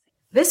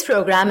This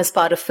program is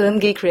part of Film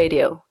Geek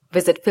Radio.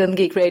 Visit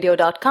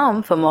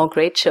filmgeekradio.com for more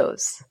great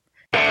shows.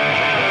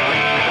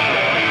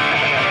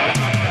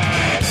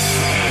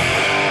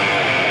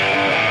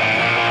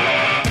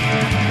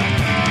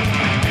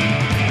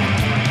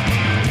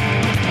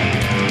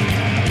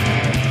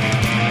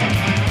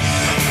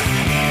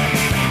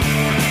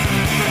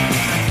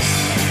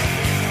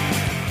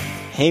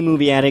 Hey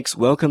movie addicts,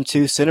 welcome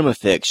to Cinema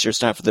Fix, your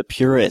stop for the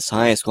purest,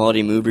 highest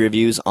quality movie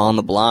reviews on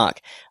the block.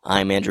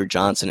 I'm Andrew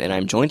Johnson, and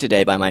I'm joined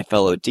today by my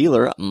fellow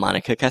dealer,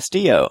 Monica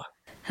Castillo.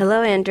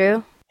 Hello,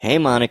 Andrew. Hey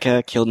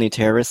Monica, killed any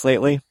terrorists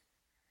lately?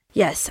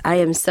 Yes, I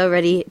am so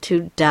ready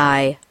to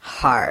die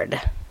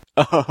hard.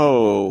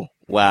 Oh,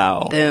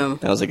 wow. Boom.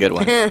 That was a good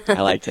one.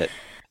 I liked it.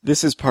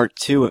 This is part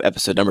 2 of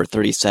episode number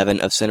 37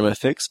 of Cinema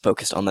Fix,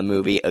 focused on the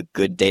movie A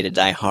Good Day to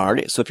Die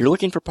Hard. So if you're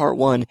looking for part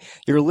 1,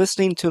 you're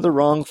listening to the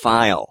wrong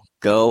file.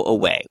 Go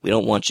away. We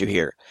don't want you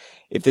here.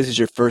 If this is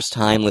your first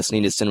time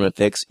listening to Cinema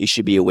Fix, you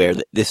should be aware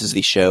that this is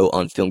the show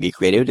on Film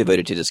Geek Radio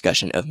devoted to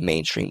discussion of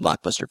mainstream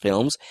blockbuster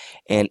films,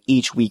 and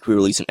each week we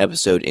release an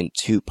episode in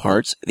 2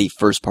 parts. The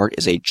first part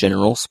is a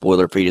general,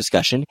 spoiler-free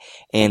discussion,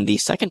 and the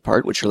second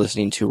part, which you're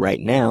listening to right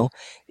now,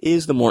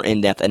 is the more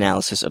in-depth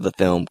analysis of the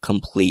film,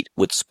 complete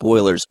with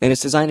spoilers, and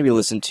it's designed to be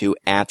listened to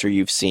after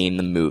you've seen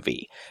the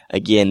movie.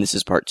 Again, this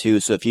is part 2,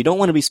 so if you don't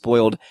want to be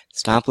spoiled,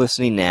 stop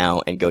listening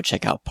now and go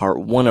check out part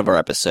 1 of our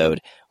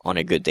episode on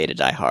A Good Day to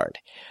Die Hard.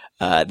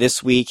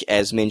 This week,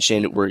 as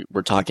mentioned,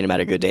 we're talking about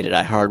A Good Day to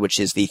Die Hard,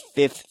 which is the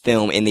 5th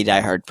film in the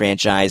Die Hard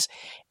franchise,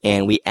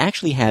 and we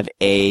actually have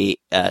a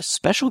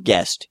special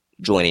guest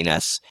joining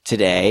us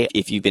today.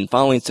 If you've been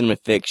following Cinema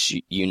Fix,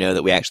 you know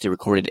that we actually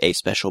recorded a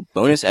special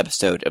bonus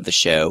episode of the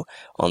show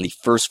on the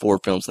first 4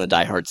 films in the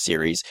Die Hard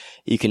series.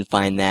 You can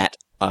find that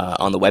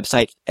on the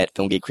website at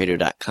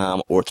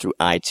filmgeekradio.com or through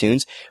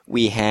iTunes.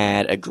 We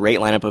had a great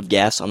lineup of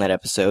guests on that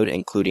episode,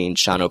 including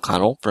Sean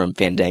O'Connell from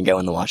Fandango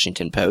and the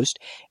Washington Post,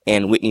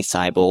 and Whitney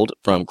Seibold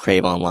from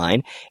Crave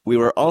Online. We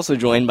were also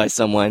joined by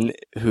someone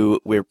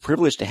who we're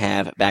privileged to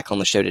have back on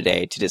the show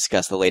today to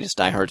discuss the latest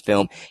Die Hard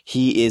film.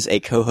 He is a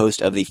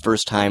co-host of the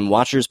First Time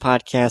Watchers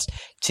podcast,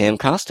 Tim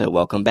Costa.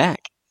 Welcome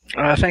back.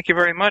 Thank you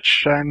very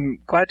much. I'm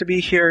glad to be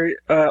here,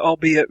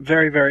 albeit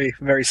very, very,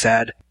 very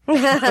sad.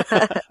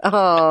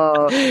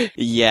 Oh.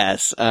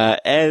 Yes.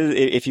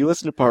 If you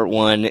listen to part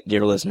 1,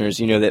 dear listeners,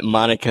 you know that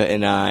Monica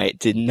and I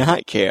did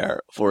not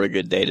care for A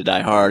Good Day to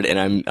Die Hard, and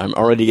I'm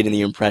already getting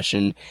the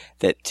impression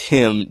that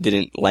Tim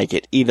didn't like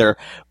it either.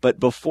 But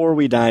before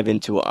we dive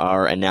into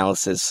our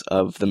analysis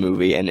of the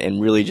movie and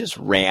really just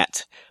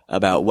rant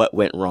about what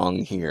went wrong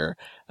here,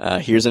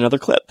 here's another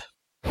clip.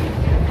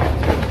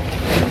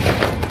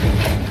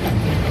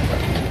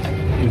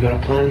 You got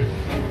a plan?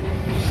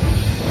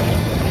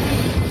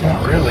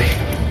 Not really.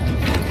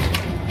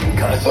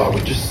 Kind of thought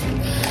we'd just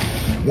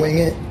wing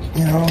it,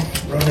 you know,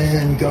 run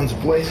in, guns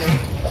blazing,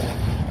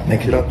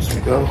 make it up as we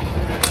go.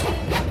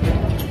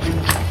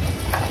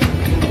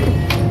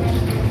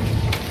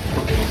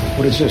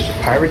 What is this, a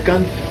pirate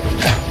gun?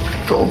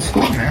 It's old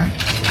school, man.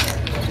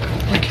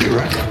 Like you,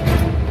 right?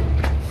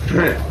 All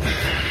right,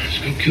 let's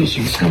go kill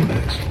some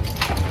scumbags.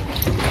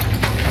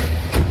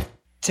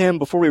 Tim,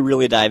 before we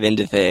really dive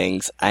into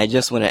things, I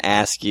just want to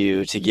ask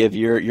you to give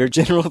your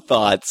general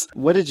thoughts.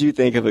 What did you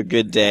think of A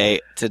Good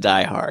Day to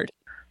Die Hard?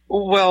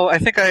 Well, I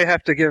think I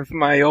have to give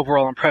my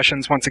overall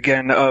impressions once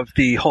again of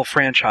the whole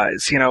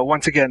franchise. You know,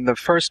 once again, the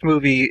first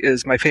movie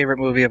is my favorite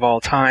movie of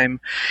all time,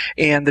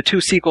 and the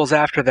 2 sequels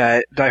after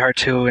that, Die Hard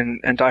 2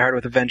 and Die Hard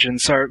with a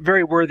Vengeance, are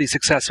very worthy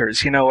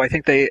successors. You know, I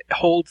think they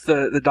hold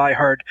the Die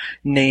Hard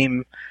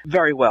name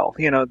very well.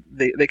 You know,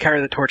 they carry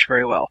the torch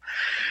very well.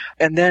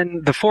 And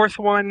then the 4th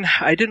one,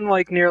 I didn't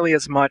like nearly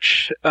as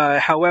much.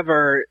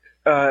 However,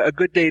 A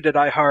Good Day to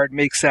Die Hard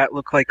makes that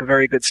look like a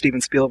very good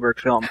Steven Spielberg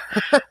film.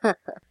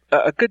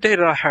 A Good Day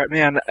to Die Hard,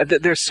 man.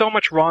 There's so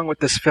much wrong with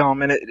this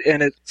film, and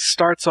it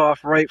starts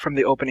off right from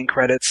the opening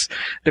credits.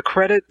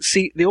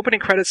 The opening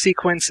credit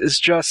sequence is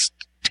just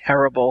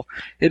terrible.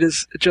 It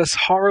is just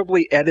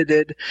horribly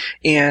edited,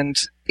 and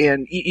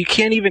you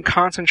can't even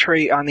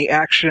concentrate on the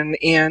action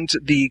and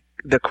the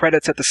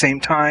credits at the same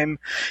time.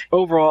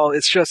 Overall,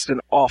 it's just an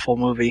awful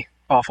movie.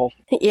 Awful.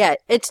 Yeah,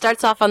 it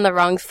starts off on the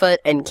wrong foot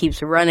and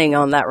keeps running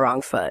on that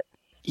wrong foot.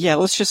 Yeah,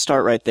 let's just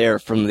start right there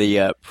from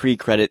the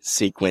pre-credit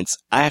sequence.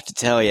 I have to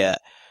tell you,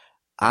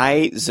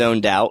 I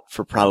zoned out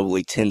for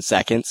probably 10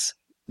 seconds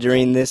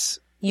during this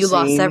You scene,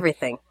 lost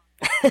everything.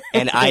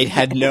 and I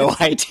had no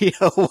idea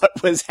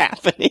what was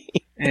happening.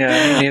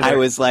 Yeah, me neither. I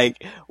was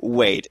like,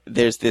 wait,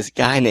 there's this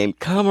guy named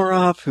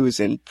Komarov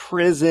who's in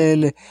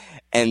prison,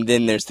 and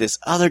then there's this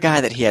other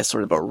guy that he has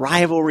sort of a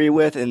rivalry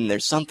with, and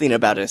there's something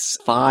about his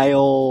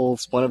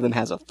files. One of them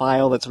has a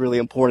file that's really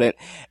important.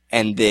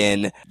 And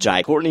then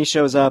Jai Courtney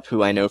shows up,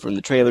 who I know from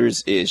the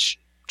trailers is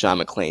John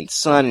McClane's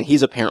son, and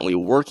he's apparently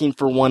working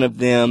for one of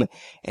them,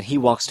 and he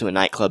walks to a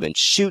nightclub and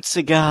shoots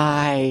a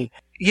guy.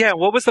 Yeah,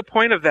 what was the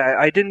point of that?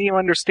 I didn't even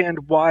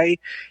understand why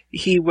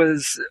he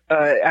was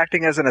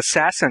acting as an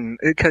assassin,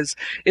 because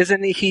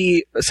isn't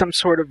he some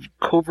sort of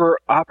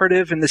covert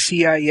operative in the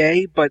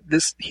CIA, but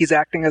he's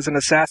acting as an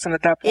assassin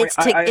at that point?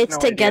 It's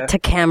to get to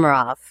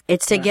Kamarov.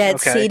 It's to get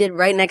seated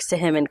right next to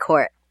him in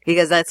court.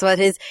 Because that's what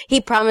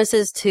he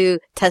promises to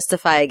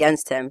testify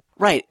against him.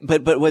 Right,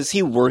 but was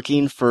he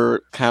working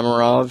for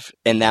Kamarov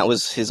and that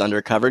was his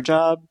undercover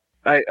job?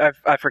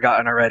 I've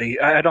forgotten already.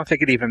 I don't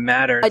think it even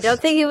matters. I don't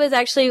think he was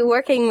actually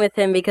working with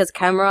him because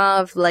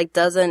Kamarov,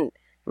 doesn't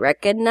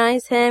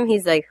recognize him.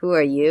 He's like, who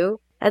are you?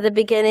 At the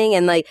beginning,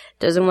 and,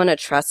 doesn't want to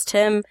trust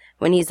him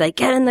when he's like,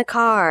 get in the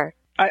car.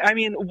 I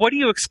mean, what do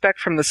you expect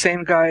from the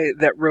same guy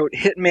that wrote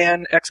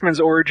Hitman, X-Men's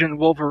Origin,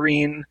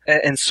 Wolverine,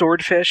 and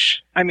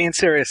Swordfish? I mean,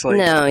 seriously.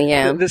 No,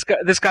 yeah.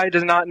 This guy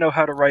does not know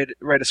how to write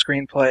a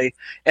screenplay,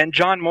 and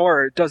John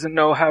Moore doesn't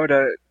know how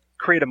to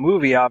create a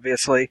movie,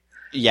 obviously.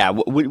 Yeah,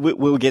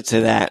 we'll get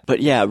to that. But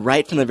yeah,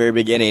 right from the very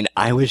beginning,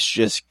 I was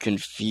just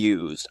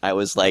confused. I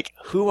was like,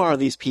 who are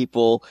these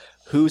people?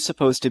 Who's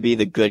supposed to be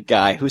the good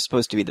guy? Who's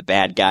supposed to be the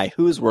bad guy?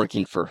 Who's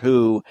working for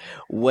who?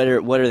 What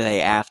are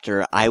they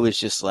after? I was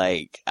just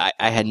like,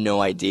 I had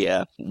no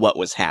idea what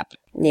was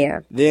happening.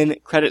 Yeah. Then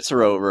credits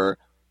are over.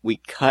 We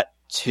cut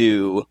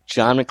to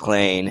John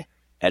McClane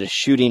at a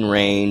shooting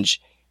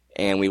range,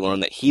 and we learn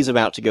that he's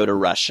about to go to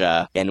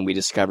Russia, and we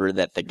discover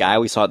that the guy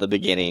we saw at the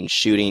beginning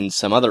shooting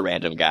some other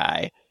random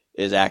guy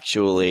is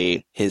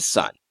actually his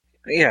son.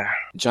 Yeah.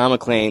 John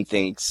McClane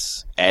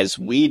thinks, as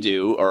we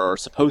do, or are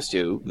supposed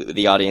to,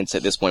 the audience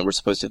at this point, we're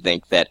supposed to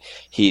think that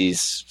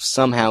he's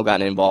somehow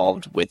gotten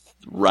involved with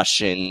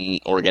Russian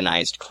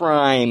organized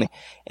crime,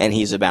 and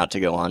he's about to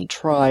go on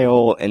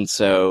trial, and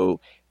so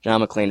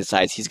John McClane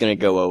decides he's going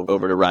to go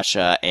over to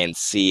Russia and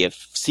see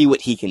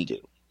what he can do,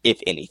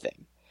 if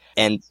anything.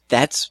 And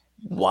that's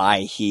why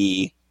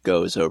he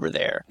goes over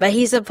there. But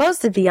he's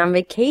supposed to be on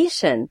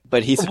vacation.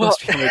 But he's supposed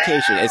to be on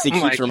vacation, as he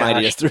keeps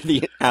reminding us through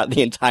the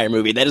entire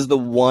movie. That is the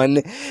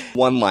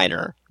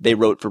one-liner they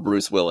wrote for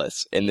Bruce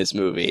Willis in this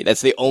movie.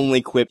 That's the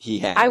only quip he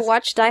has. I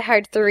watched Die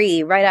Hard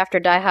 3 right after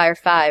Die Hard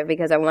 5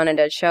 because I wanted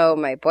to show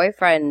my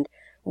boyfriend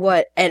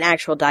what an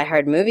actual Die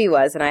Hard movie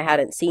was, and I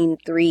hadn't seen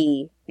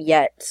 3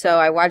 yet. So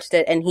I watched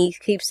it, and he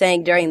keeps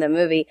saying during the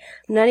movie,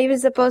 I'm not even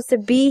supposed to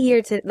be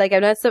here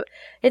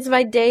it's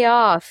my day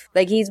off.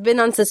 He's been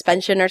on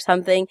suspension or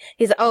something.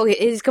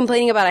 He's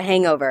complaining about a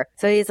hangover.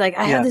 So he's like,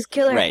 I have this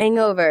killer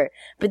hangover.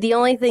 But the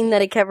only thing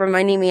that it kept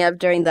reminding me of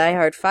during Die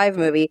Hard 5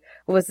 movie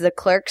was the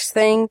Clerks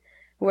thing,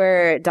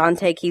 where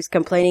Dante keeps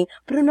complaining,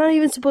 but I'm not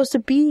even supposed to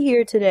be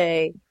here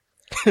today.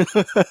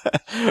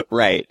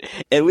 Right.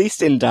 At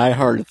least in Die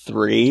Hard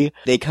 3,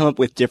 they come up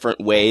with different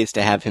ways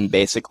to have him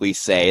basically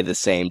say the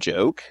same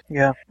joke.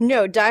 Yeah.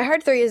 No, Die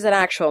Hard 3 is an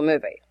actual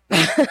movie.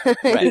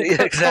 Right.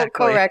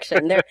 Exactly.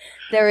 Correction.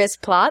 There is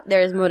plot,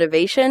 there is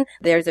motivation,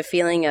 there's a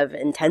feeling of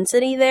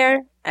intensity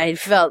there. I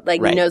felt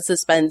no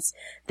suspense.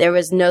 There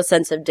was no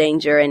sense of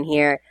danger in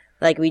here.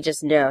 We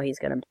just know he's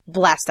gonna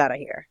blast out of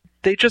here.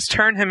 They just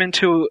turn him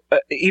into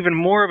even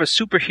more of a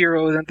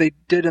superhero than they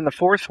did in the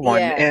fourth one.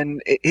 Yeah. And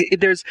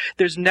there's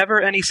never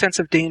any sense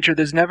of danger.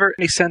 There's never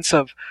any sense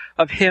of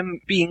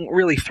him being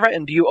really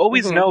threatened. You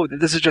always know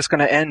that this is just going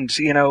to end,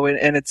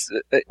 and it's,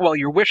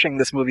 you're wishing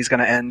this movie's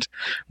going to end.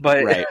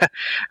 But right.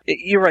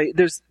 You're right.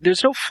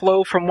 There's no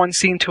flow from one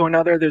scene to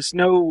another. There's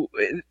no...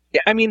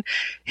 I mean,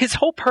 his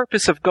whole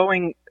purpose of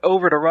going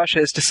over to Russia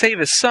is to save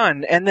his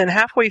son, and then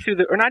halfway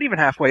through or not even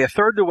halfway, a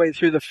third of the way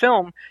through the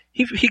film,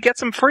 he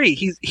gets him free.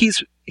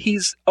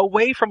 He's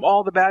away from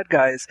all the bad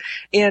guys,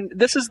 and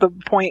this is the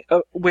point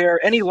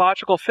where any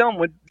logical film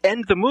would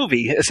end the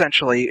movie.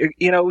 Essentially,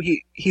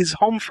 he's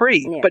home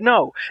free, but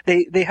no,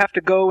 they have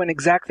to go and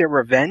exact their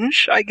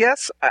revenge. I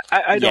guess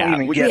I don't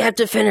even get it. We have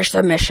to finish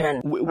the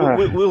mission.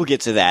 We'll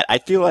get to that. I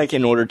feel like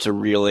in order to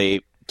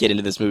really get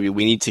into this movie,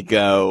 we need to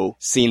go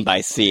scene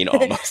by scene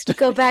almost.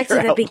 Go back to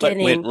the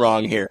beginning. What went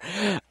wrong here?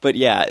 But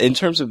yeah, in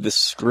terms of the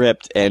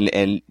script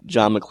and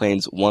John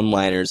McClane's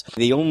one-liners,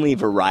 the only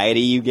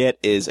variety you get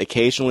is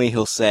occasionally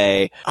he'll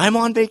say, I'm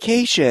on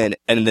vacation,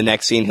 and in the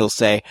next scene he'll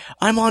say,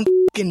 I'm on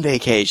f***ing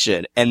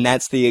vacation, and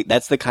that's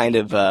the kind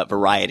of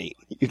variety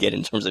you get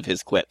in terms of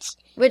his quips.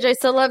 Which I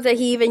still love that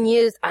he even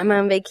used, I'm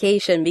on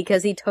vacation,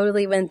 because he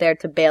totally went there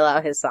to bail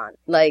out his son.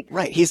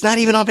 Right, he's not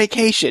even on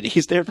vacation.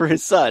 He's there for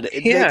his son.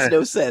 It makes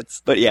no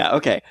sense. But yeah,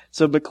 okay.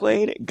 So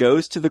McClane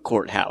goes to the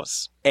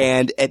courthouse.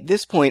 And at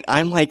this point,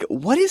 I'm like,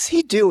 what is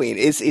he doing?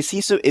 Is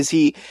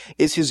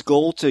his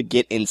goal to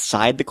get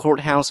inside the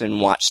courthouse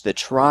and watch the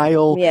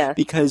trial? Yeah.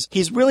 Because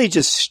he's really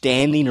just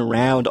standing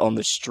around on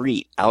the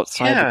street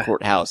outside the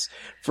courthouse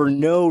for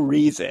no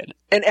reason.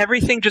 And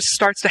everything just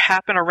starts to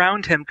happen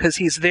around him because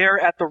he's there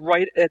at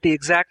the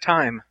exact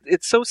time.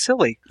 It's so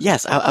silly.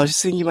 Yes, I was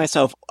just thinking to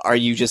myself, are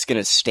you just going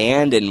to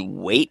stand and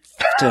wait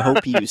to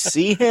hope you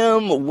see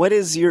him? What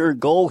is your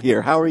goal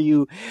here? How are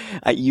you?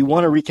 You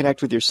want to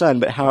reconnect with your son,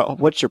 but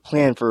what's your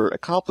plan for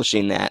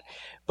accomplishing that?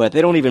 But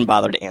they don't even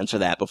bother to answer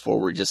that before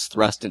we're just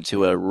thrust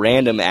into a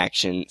random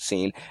action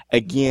scene.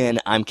 Again,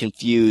 I'm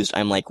confused.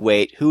 I'm like,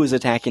 wait, who is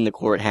attacking the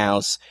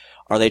courthouse?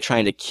 Are they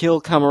trying to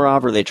kill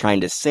Kamarov? Are they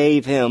trying to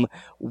save him?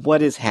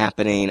 What is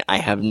happening? I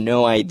have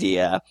no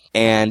idea.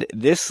 And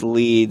this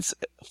leads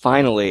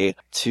finally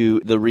to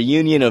the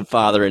reunion of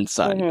father and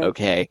son,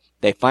 okay?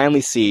 They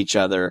finally see each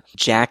other.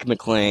 Jack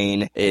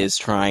McClane is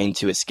trying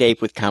to escape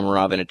with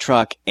Kamarov in a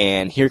truck,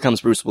 and here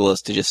comes Bruce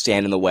Willis to just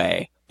stand in the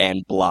way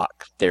and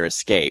block their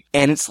escape.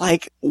 And it's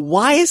like,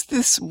 why is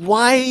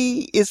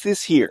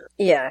this here?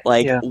 Yeah.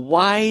 Like,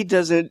 why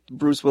doesn't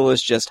Bruce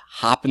Willis just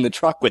hop in the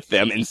truck with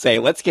them and say,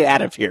 let's get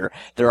out of here.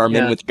 There are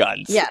men with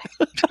guns. Yeah.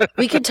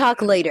 We could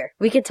talk later.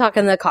 We could talk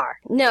in the car.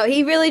 No,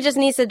 he really just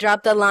needs to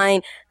drop the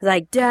line,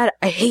 like, Dad,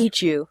 I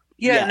hate you.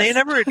 Yeah, Yes. and they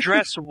never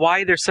address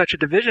why there's such a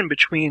division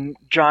between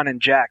John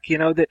and Jack. You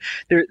know, that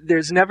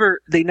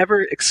they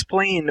never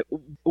explain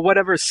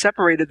whatever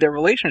separated their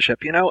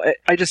relationship. You know,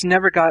 I just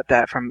never got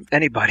that from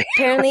anybody.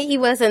 Apparently he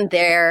wasn't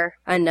there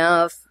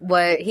enough.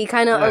 What he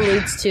kind of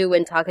alludes to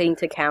when talking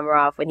to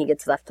Kamarov when he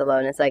gets left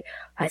alone. It's like,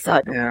 I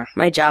thought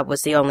my job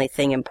was the only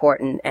thing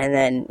important, and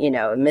then, you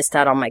know, missed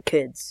out on my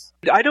kids.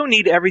 I don't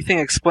need everything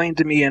explained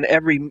to me in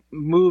every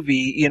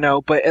movie, you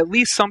know, but at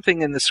least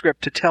something in the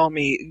script to tell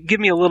me, give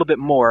me a little bit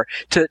more,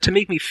 to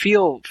make me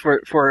feel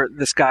for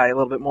this guy a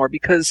little bit more,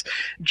 because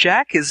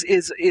Jack is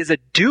a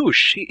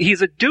douche.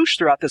 He's a douche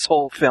throughout this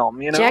whole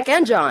film, you know? Jack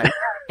and John.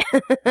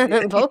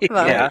 Both of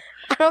them. Yeah.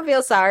 I don't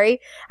feel sorry.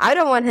 I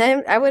don't want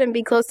him. I wouldn't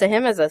be close to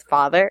him as a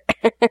father.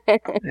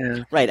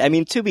 Yeah. Right. I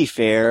mean, to be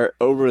fair,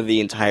 over the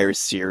entire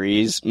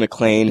series,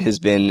 McClane has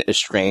been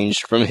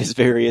estranged from his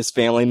various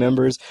family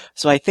members.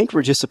 So I think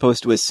we're just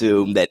supposed to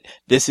assume that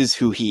this is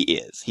who he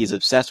is. He's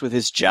obsessed with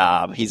his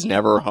job. He's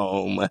never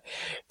home.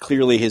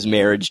 Clearly his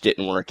marriage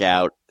didn't work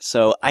out.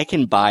 So I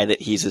can buy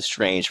that he's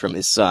estranged from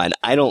his son.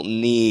 I don't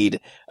need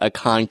a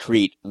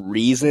concrete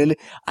reason.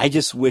 I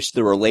just wish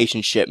the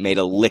relationship made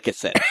a lick of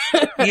sense.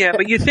 Yeah,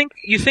 but you think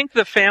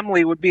the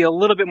family would be a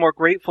little bit more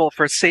grateful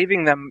for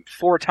saving them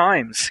 4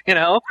 times, you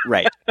know?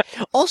 Right.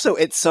 Also,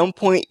 at some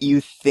point,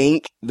 you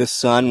think the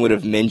son would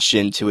have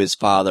mentioned to his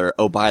father,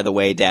 oh, by the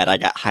way, Dad, I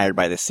got hired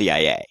by the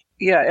CIA.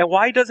 Yeah, and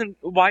why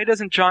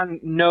doesn't John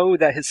know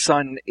that his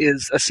son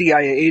is a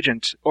CIA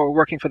agent or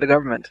working for the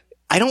government?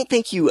 I don't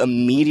think you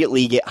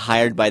immediately get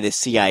hired by the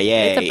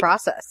CIA It's a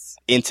process.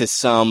 into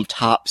some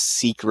top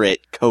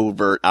secret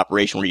covert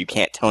operation where you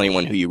can't tell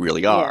anyone who you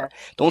really are. Yeah.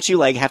 Don't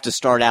you have to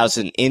start out as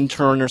an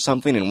intern or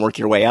something and work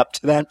your way up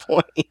to that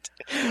point?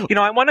 You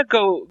know, I want to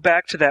go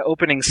back to that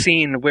opening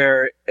scene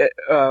where,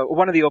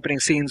 one of the opening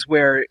scenes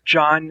where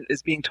John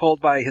is being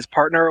told by his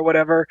partner or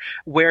whatever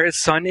where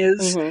his son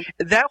is.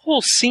 Mm-hmm. That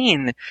whole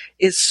scene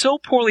is so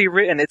poorly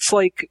written. It's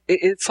like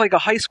a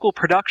high school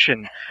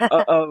production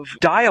of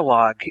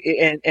dialogue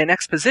and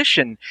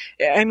exposition.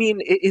 I mean,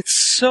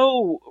 it's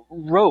so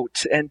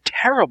rote and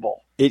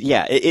terrible.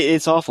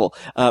 It's awful.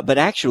 But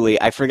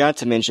actually, I forgot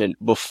to mention,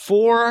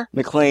 before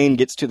McClane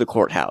gets to the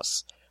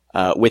courthouse,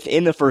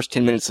 within the first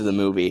 10 minutes of the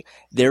movie,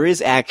 there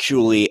is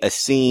actually a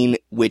scene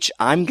which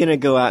I'm going to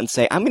go out and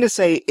say,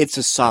 it's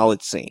a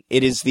solid scene.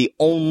 It is the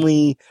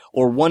only,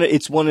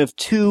 it's one of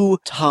 2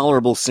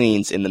 tolerable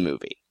scenes in the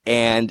movie.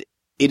 And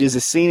it is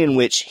a scene in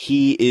which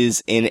he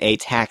is in a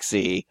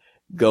taxi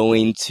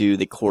going to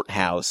the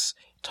courthouse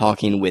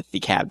talking with the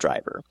cab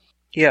driver.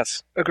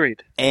 Yes,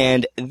 agreed.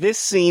 And this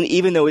scene,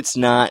 even though it's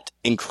not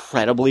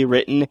incredibly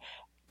written,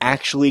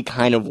 actually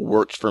kind of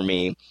worked for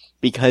me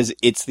because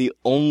it's the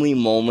only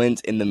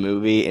moment in the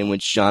movie in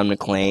which John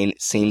McClane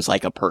seems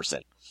like a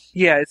person.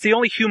 Yeah, it's the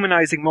only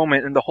humanizing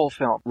moment in the whole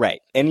film. Right.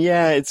 And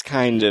yeah, it's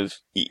kind of,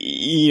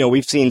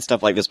 we've seen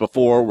stuff like this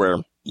before where,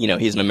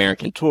 he's an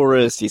American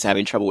tourist, he's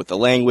having trouble with the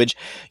language.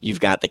 You've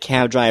got the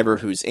cab driver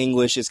whose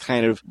English is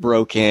kind of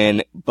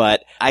broken,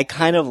 but I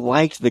kind of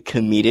liked the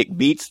comedic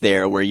beats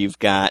there where you've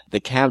got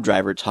the cab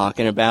driver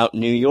talking about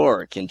New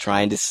York and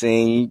trying to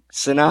sing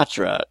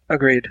Sinatra.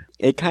 Agreed.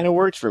 It kind of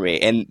worked for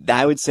me. And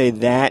I would say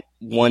that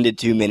 1 to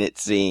 2 minute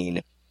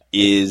scene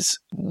is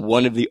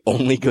one of the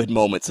only good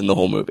moments in the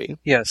whole movie.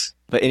 Yes.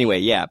 But anyway,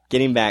 yeah,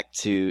 getting back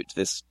to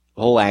this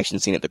whole action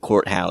scene at the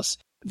courthouse.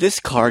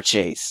 This car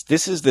chase,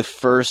 this is the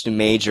first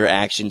major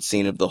action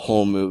scene of the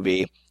whole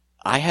movie.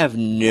 I have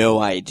no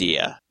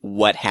idea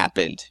what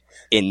happened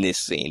in this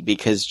scene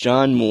because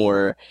John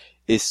Moore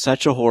is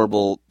such a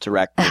horrible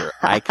director.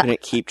 I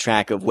couldn't keep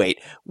track of,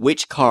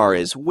 which car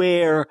is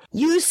where?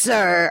 You,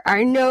 sir,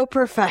 are no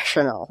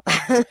professional.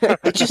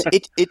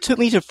 It took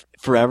me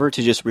forever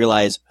to just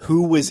realize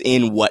who was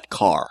in what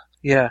car.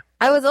 Yeah.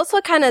 I was also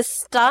kind of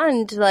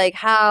stunned,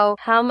 how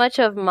much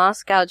of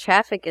Moscow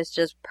traffic is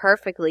just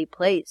perfectly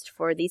placed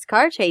for these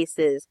car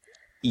chases.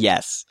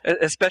 Yes.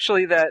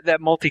 Especially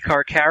that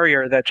multi-car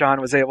carrier that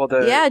John was able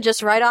to... Yeah,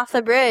 just right off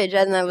the bridge,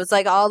 and it was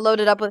all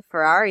loaded up with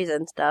Ferraris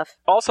and stuff.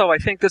 Also, I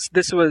think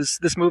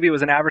this movie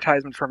was an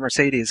advertisement for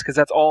Mercedes, because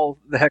that's all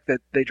the heck that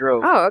they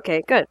drove. Oh,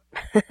 okay, good.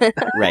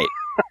 Right.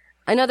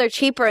 I know they're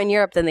cheaper in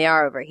Europe than they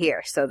are over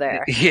here, so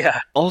there. Yeah.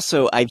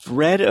 Also, I've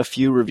read a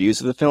few reviews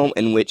of the film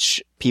in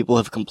which people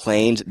have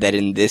complained that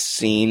in this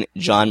scene,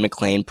 John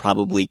McClane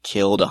probably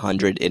killed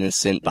 100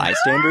 innocent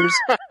bystanders.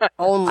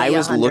 Only I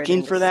was 100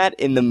 looking for that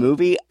in the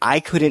movie. I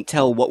couldn't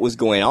tell what was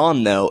going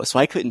on, though, so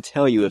I couldn't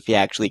tell you if he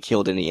actually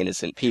killed any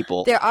innocent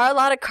people. There are a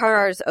lot of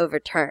cars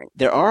overturned.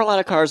 There are a lot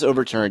of cars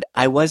overturned.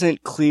 I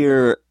wasn't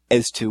clear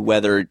as to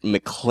whether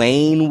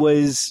McClane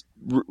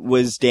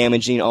was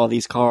damaging all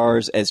these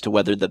cars, as to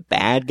whether the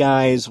bad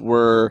guys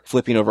were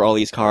flipping over all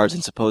these cars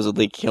and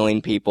supposedly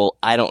killing people.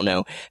 I don't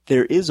know.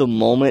 There is a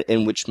moment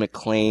in which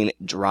McClane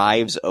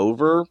drives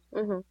over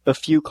a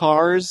few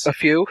cars. A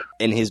few?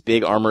 In his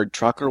big armored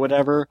truck or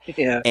whatever.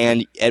 Yeah.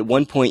 And at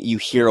one point you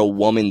hear a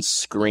woman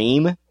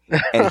scream.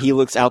 And he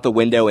looks out the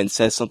window and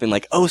says something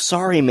like, "Oh,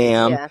 sorry,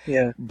 ma'am."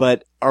 Yeah.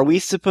 But are we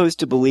supposed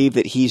to believe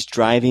that he's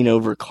driving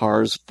over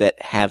cars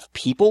that have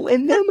people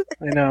in them?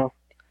 I know.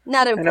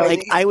 Not important.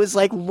 Like, I was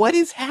like, what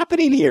is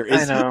happening here?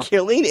 Is he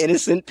killing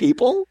innocent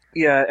people?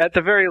 Yeah, at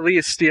the very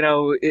least, you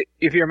know,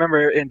 if you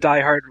remember in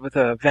Die Hard with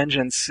a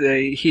Vengeance,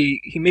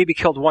 he maybe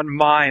killed one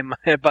mime,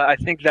 but I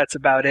think that's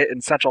about it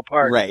in Central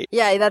Park. Right.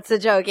 Yeah, that's the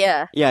joke,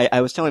 yeah. Yeah,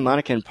 I was telling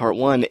Monica in part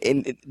 1,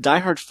 in Die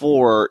Hard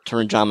 4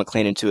 turned John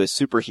McClane into a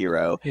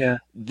superhero. Yeah.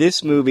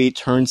 This movie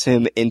turns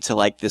him into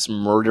like this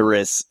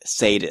murderous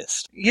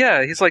sadist.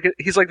 Yeah, he's like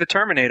the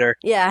Terminator.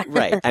 Yeah.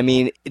 Right. I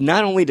mean,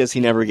 not only does he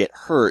never get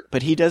hurt,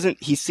 but he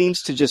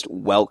seems to just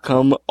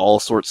welcome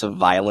all sorts of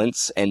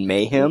violence and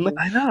mayhem.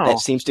 I know. That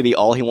seems to be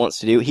all he wants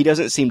to do. He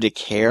doesn't seem to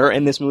care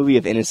in this movie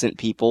if innocent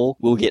people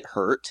will get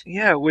hurt.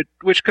 Yeah,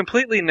 which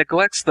completely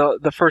neglects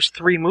the first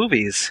 3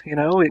 movies, you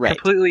know? It Right.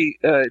 completely...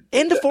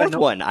 and the fourth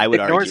one, I would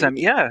ignores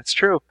argue. them. Yeah, it's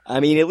true. I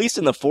mean, at least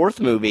in the 4th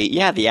movie,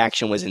 yeah, the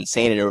action was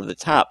insane and over the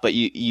top, but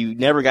you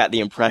never got the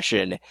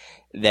impression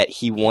that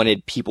he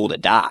wanted people to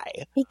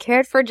die. He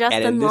cared for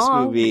Justin And in this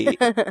Long. movie...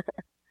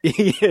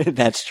 Yeah,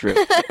 that's true.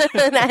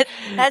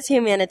 That's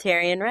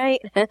humanitarian, right?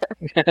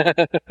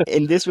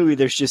 In this movie,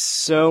 there's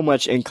just so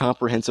much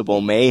incomprehensible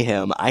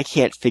mayhem. I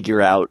can't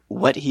figure out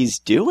what he's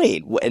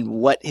doing and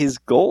what his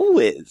goal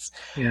is.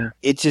 Yeah.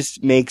 It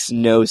just makes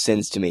no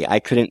sense to me. I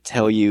couldn't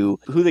tell you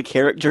who the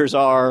characters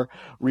are,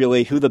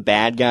 really, who the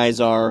bad guys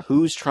are,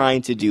 who's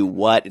trying to do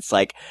what. It's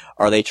like,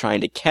 are they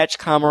trying to catch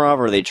Komarov?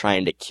 Are they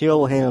trying to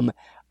kill him?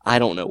 I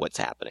don't know what's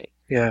happening.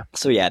 Yeah.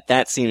 So yeah,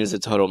 that scene is a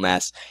total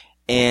mess.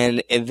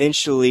 And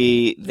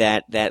eventually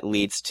that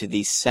leads to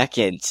the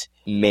second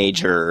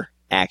major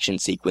action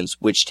sequence,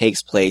 which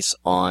takes place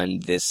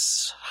on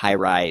this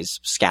high-rise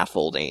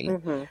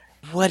scaffolding.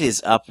 What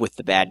is up with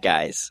the bad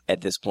guys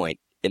at this point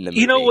in the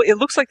movie? You know, it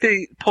looks like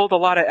they pulled a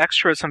lot of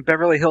extras from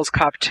Beverly Hills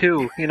Cop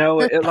 2. You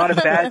know, a lot of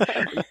bad,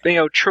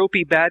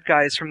 tropey bad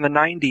guys from the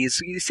 90s.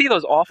 You see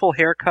those awful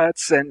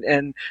haircuts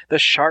and the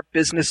sharp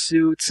business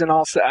suits and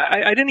all.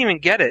 I didn't even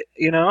get it,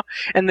 you know?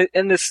 And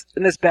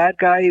this bad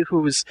guy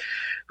who's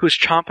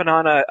chomping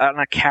on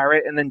a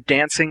carrot and then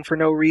dancing for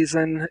no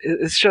reason.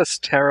 It's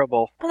just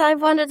terrible. But I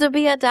wanted to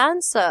be a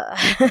dancer.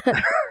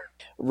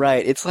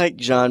 Right. It's like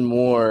John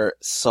Moore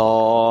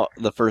saw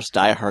the first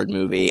Die Hard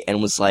movie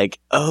and was like,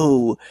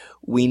 "Oh,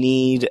 we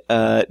need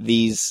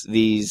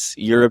these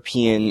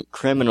European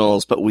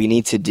criminals, but we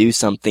need to do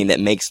something that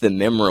makes them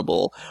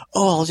memorable.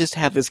 Oh, I'll just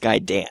have this guy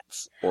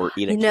dance or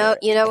eat a carrot."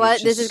 You know And what?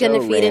 it's This just is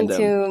going to so feed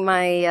random. into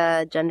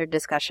my gender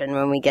discussion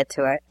when we get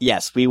to it.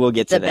 Yes, we will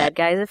get to The that. bad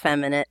guy's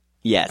effeminate.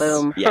 Yes.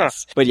 Boom.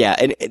 Yes. But yeah,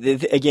 and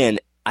again,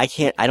 I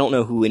don't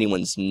know who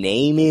anyone's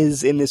name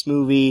is in this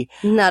movie.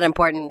 Not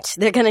important.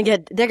 They're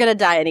gonna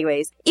die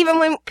anyways. Even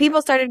when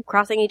people started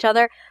crossing each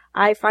other,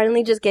 I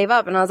finally just gave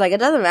up and I was like, it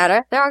doesn't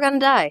matter. They're all gonna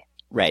die.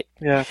 Right.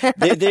 Yeah.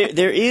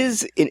 there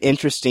is an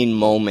interesting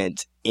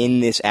moment in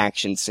this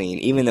action scene,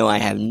 even though I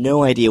have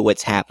no idea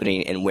what's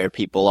happening and where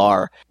people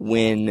are,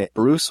 when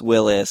Bruce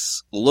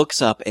Willis looks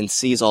up and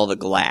sees all the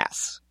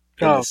glass.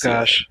 in the Oh, ceiling.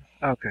 gosh.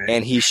 Okay.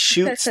 And he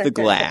shoots the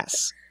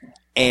glass.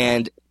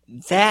 And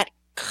that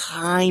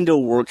kind of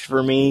worked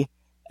for me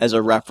as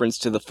a reference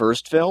to the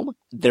first film.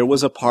 There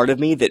was a part of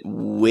me that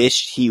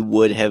wished he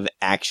would have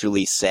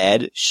actually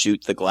said,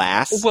 "Shoot the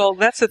glass." Well,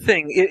 that's the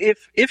thing.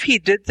 If he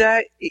did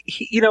that,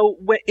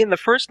 in the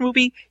first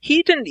movie,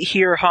 he didn't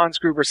hear Hans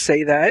Gruber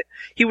say that.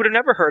 He would have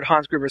never heard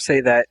Hans Gruber say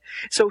that.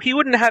 So he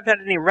wouldn't have had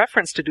any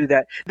reference to do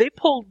that. They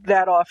pulled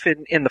that off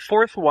in the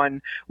fourth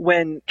one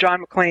when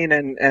John McClane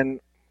and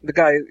the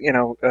guy,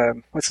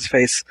 what's his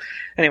face?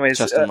 Anyways,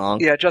 Justin Long.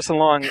 Yeah, Justin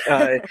Long.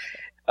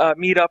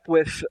 Meet up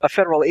with a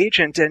federal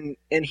agent and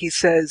he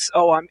says,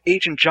 "Oh, I'm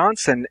Agent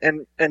Johnson."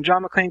 And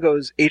John McClane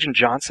goes, "Agent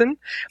Johnson?"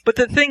 But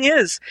the thing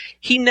is,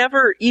 he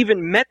never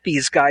even met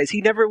these guys. He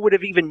never would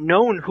have even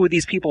known who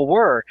these people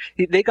were.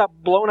 They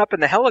got blown up in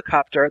the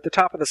helicopter at the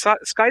top of the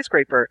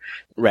skyscraper.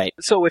 Right.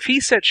 So if he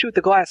said shoot the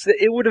glass,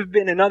 it would have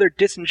been another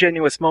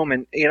disingenuous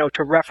moment,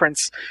 to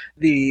reference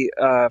the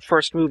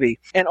first movie.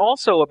 And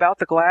also about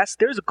the glass,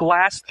 there's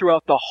glass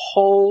throughout the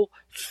whole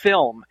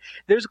film.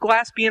 There's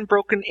glass being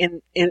broken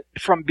in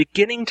from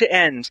beginning to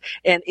end,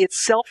 and it's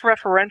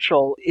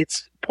self-referential.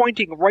 It's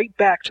pointing right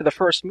back to the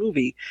first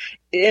movie.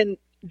 And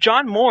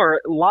John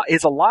Moore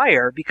is a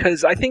liar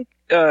because I think,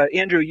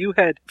 Andrew, you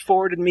had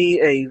forwarded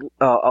me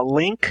a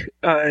link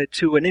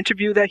to an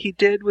interview that he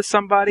did with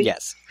somebody.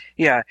 Yes.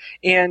 Yeah,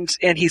 and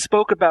he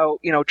spoke about,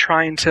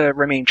 trying to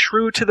remain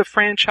true to the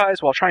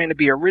franchise while trying to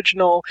be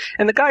original.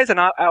 And the guy's an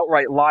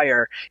outright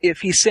liar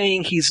if he's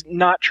saying he's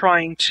not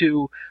trying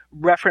to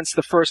reference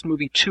the first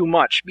movie too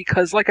much,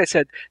 because like I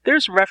said,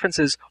 there's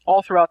references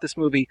all throughout this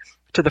movie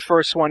to the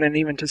first one and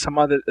even to some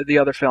the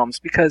other films,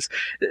 because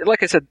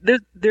like I said,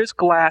 there's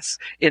glass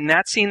in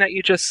that scene that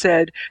you just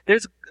said.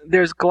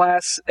 There's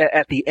glass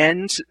at the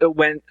end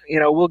when,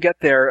 we'll get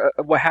there,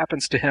 what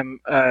happens to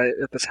him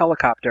at this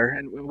helicopter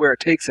and where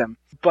it takes him.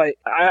 But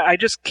I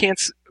just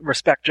can't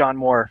respect John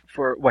Moore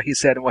for what he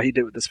said and what he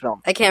did with this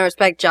film. I can't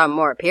respect John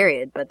Moore,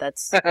 period, but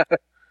that's...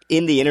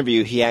 In the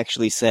interview, he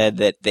actually said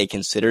that they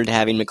considered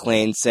having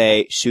McClane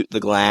say, shoot the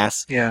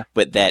glass,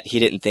 but that he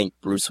didn't think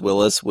Bruce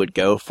Willis would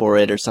go for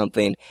it or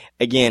something.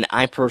 Again,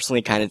 I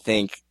personally kind of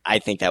think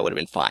that would have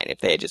been fine if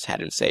they had just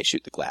had him say,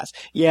 shoot the glass.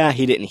 Yeah,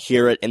 he didn't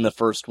hear it in the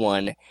first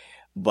one,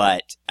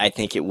 but I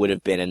think it would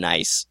have been a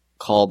nice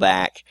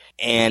callback.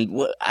 And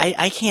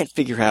I can't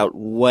figure out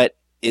what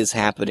is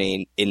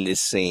happening in this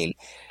scene.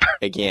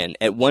 Again,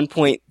 at one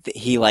point,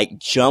 he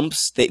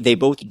jumps, they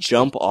both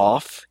jump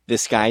off the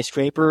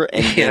skyscraper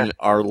and then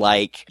are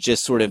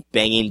just sort of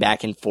banging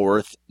back and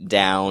forth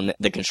down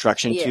the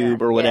construction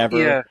tube or whatever.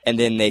 Yeah. And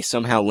then they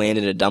somehow land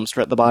in a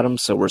dumpster at the bottom,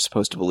 so we're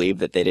supposed to believe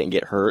that they didn't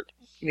get hurt.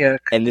 Yeah.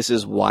 And this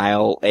is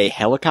while a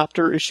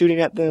helicopter is shooting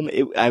at them.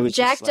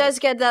 Jack does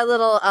get that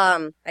little,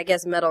 I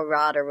guess metal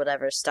rod or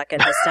whatever stuck in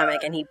his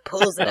stomach, and he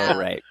pulls it out.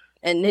 Right.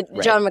 And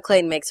John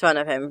McClane makes fun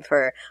of him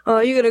for, oh,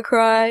 are you gonna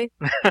cry?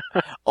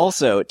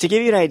 Also, to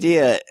give you an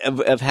idea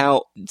of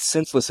how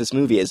senseless this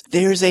movie is,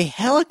 there's a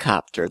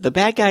helicopter. The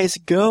bad guys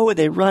go,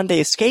 they run,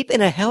 they escape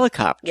in a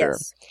helicopter.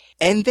 Yes.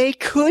 And they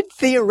could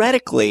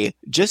theoretically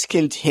just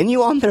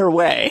continue on their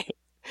way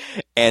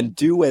and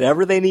do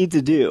whatever they need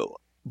to do.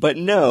 But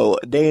no,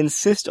 they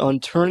insist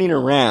on turning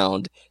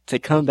around to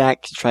come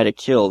back to try to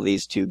kill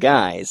these two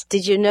guys.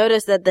 Did you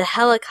notice that the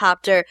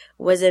helicopter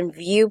was in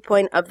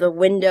viewpoint of the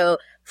window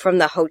from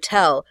the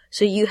hotel?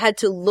 So you had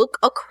to look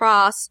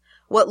across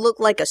what looked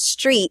like a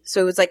street,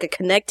 so it was like a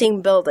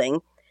connecting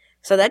building.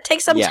 So that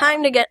takes some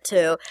time to get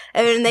to.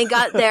 And they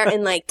got there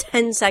in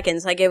 10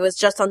 seconds, like it was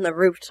just on the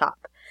rooftop.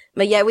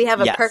 But yeah, we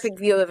have a perfect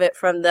view of it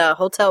from the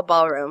hotel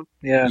ballroom.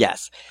 Yeah.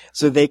 Yes.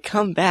 So they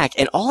come back,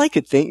 and all I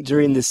could think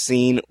during this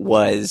scene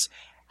was,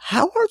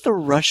 how are the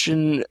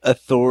Russian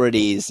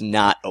authorities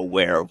not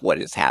aware of what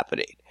is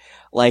happening?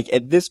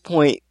 At this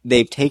point,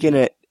 they've taken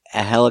a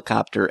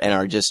helicopter and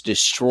are just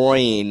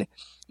destroying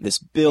this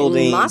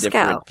building,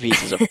 different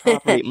pieces of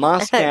property.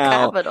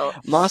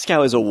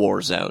 Moscow is a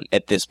war zone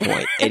at this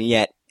point, and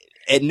yet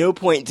at no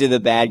point do the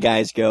bad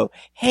guys go,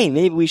 hey,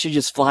 maybe we should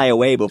just fly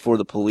away before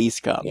the police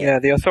come. Yeah,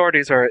 the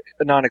authorities are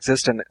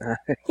non-existent.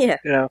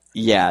 Yeah.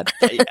 Yeah,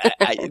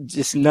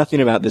 just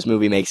nothing about this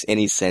movie makes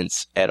any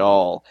sense at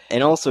all.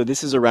 And also,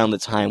 this is around the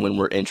time when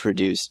we're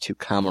introduced to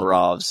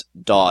Komarov's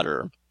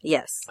daughter.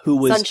 Yes. Who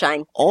was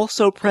Sunshine.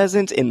 Also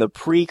present in the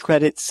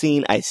pre-credits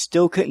scene. I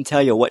still couldn't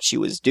tell you what she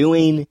was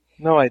doing.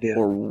 No idea.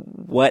 Or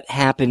what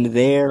happened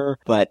there,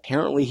 but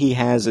apparently he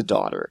has a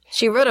daughter.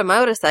 She rode a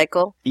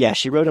motorcycle. Yeah,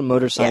 she rode a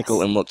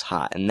motorcycle and looked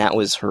hot, and that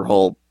was her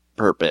whole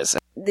purpose.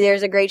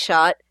 There's a great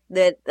shot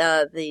that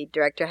the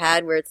director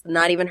had where it's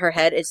not even her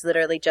head, it's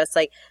literally just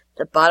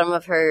the bottom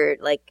of her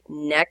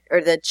neck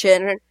or the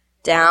chin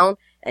down,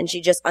 and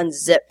she just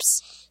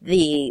unzips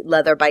the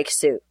leather bike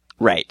suit.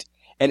 Right.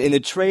 And in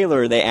the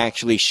trailer, they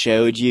actually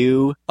showed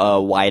you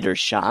a wider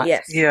shot.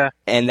 Yes. Yeah.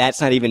 And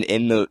that's not even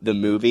in the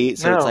movie.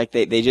 So it's like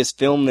they just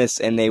filmed this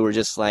and they were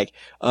just like,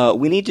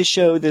 we need to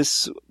show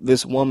this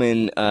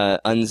woman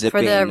unzipping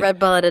for the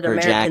red-blooded her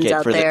Americans jacket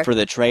out for there. for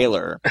the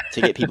trailer to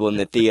get people in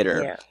the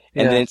theater. Yeah.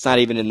 And then it's not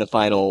even in the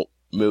final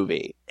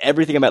movie.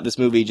 Everything about this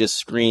movie just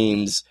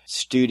screams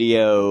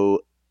studio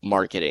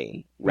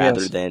marketing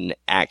rather than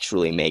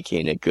actually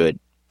making a good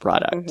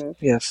product.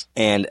 Mm-hmm. Yes.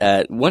 And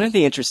one of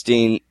the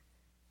interesting...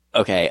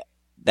 Okay,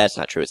 that's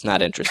not true. It's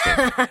not interesting.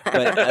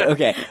 But,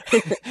 okay.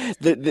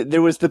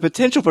 There was the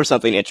potential for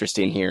something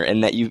interesting here,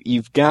 and that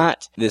you've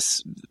got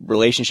this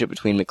relationship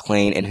between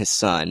McClane and his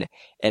son,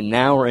 and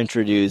now we're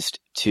introduced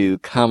to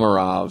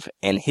Komarov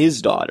and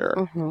his daughter.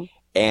 Mm-hmm.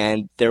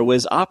 And there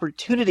was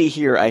opportunity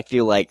here, I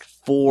feel like,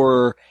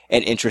 for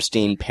an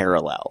interesting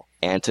parallel.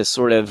 And to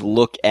sort of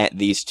look at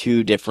these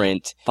two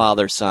different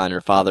father-son or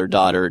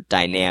father-daughter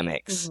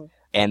dynamics. Mm-hmm.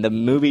 And the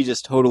movie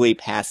just totally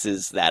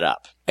passes that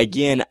up.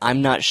 Again,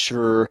 I'm not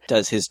sure,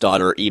 does his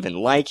daughter even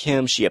like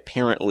him? She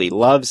apparently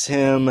loves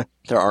him.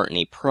 There aren't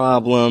any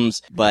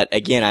problems. But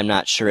again, I'm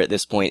not sure at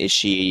this point, is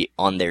she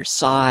on their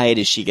side?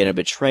 Is she going to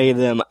betray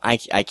them? I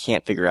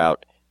can't figure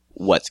out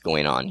what's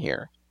going on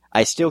here.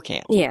 I still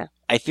can't. Yeah.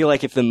 I feel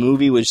like if the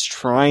movie was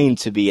trying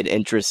to be an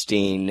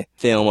interesting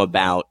film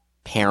about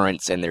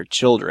parents and their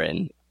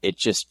children, it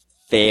just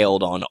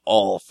failed on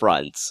all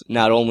fronts,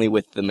 not only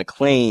with the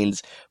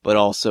McClanes, but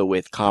also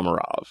with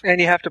Komarov. And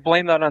you have to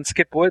blame that on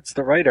Skip Woods,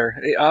 the writer.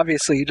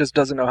 Obviously, he just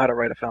doesn't know how to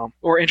write a film.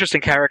 Or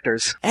interesting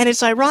characters. And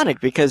it's ironic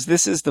because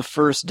this is the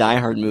first Die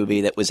Hard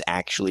movie that was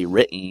actually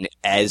written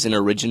as an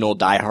original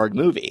Die Hard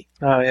movie.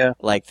 Oh, yeah.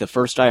 Like, the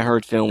first Die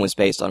Hard film was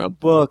based on a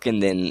book,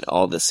 and then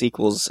all the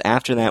sequels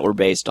after that were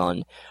based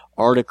on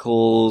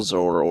articles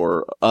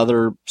or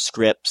other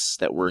scripts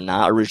that were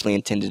not originally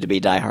intended to be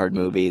Die Hard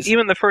movies.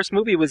 Even the first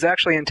movie was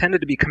actually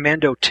intended to be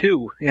Commando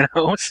 2,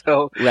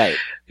 So, right.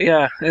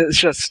 Yeah, it's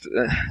just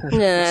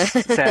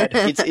sad.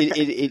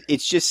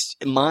 It's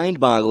just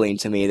mind-boggling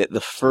to me that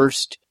the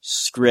first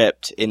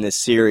script in the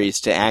series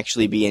to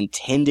actually be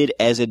intended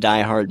as a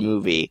Die Hard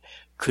movie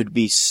could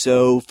be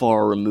so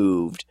far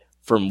removed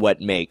from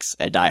what makes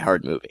a Die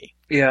Hard movie.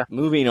 Yeah.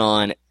 Moving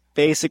on,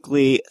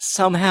 basically,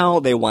 somehow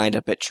they wind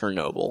up at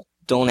Chernobyl.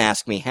 Don't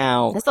ask me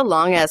how. That's a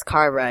long-ass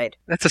car ride.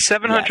 That's a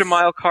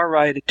 700-mile car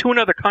ride to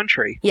another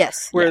country.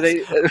 Yes. Where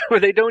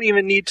they don't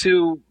even need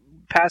to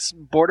pass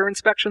border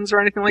inspections or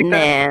anything like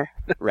that.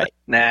 Right.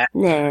 Nah.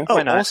 Nah. Oh,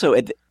 Why not? also,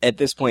 at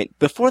this point,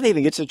 before they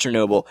even get to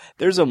Chernobyl,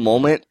 there's a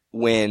moment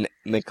when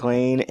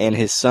McClane and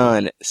his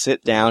son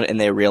sit down and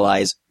they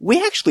realize,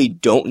 we actually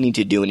don't need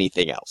to do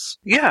anything else.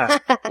 Yeah.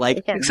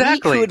 Like,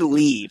 Exactly. we could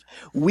leave.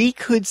 We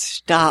could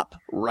stop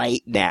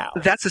right now.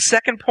 That's the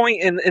second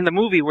point in the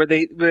movie where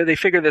they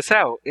figure this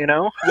out,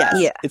 Yes.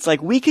 Yeah. It's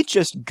like, we could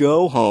just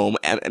go home,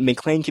 and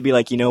McClane could be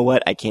like, you know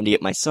what, I came to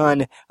get my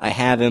son, I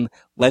have him,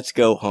 let's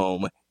go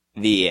home.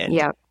 The end.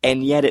 Yeah.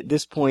 And yet at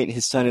this point,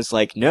 his son is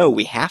like, no,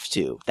 we have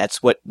to.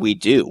 That's what we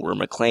do. We're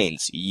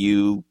McClanes.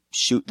 You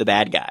shoot the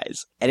bad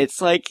guys. And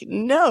it's like,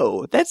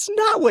 no, that's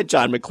not what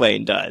John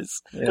McClane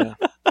does. Yeah.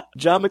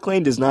 John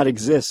McClane does not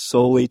exist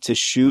solely to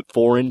shoot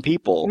foreign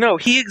people. No,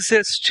 he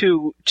exists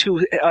to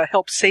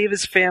help save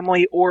his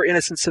family or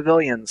innocent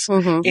civilians.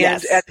 Mm-hmm. And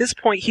Yes. at this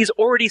point, he's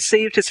already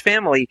saved his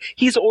family.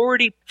 He's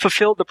already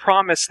fulfilled the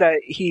promise that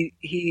he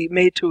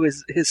made to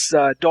his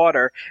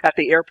daughter at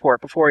the airport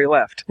before he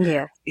left.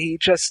 Yeah. He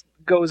just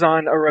goes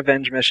on a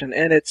revenge mission,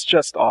 and it's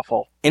just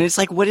awful. And it's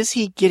like, what is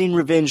he getting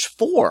revenge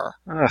for?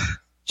 Ugh.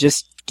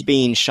 Just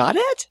being shot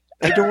at?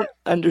 I don't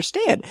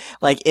understand.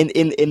 Like,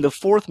 in the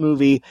fourth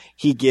movie,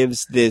 he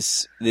gives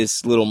this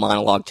little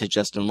monologue to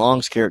Justin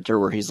Long's character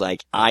where he's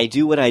like, I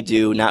do what I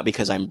do not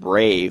because I'm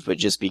brave, but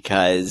just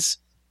because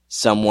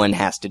someone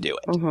has to do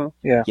it. Mm-hmm.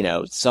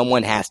 Yeah.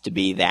 Someone has to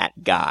be that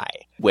guy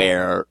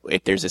where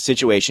if there's a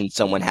situation,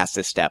 someone has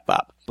to step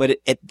up. But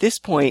at this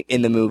point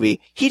in the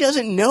movie, he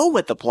doesn't know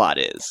what the plot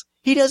is.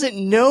 He doesn't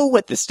know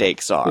what the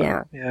stakes are.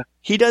 Yeah. Yeah.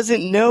 He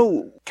doesn't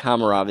know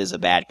Komarov is a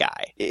bad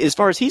guy. As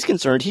far as he's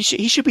concerned, he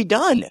should be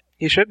done.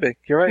 He should be.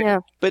 You're right. Yeah.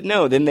 But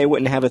no, then they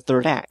wouldn't have a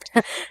third act.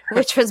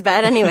 Which was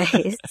bad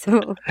anyways.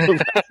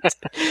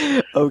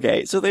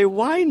 Okay, so they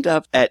wind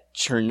up at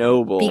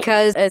Chernobyl.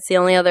 Because it's the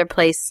only other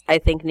place, I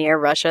think, near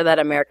Russia that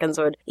Americans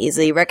would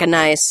easily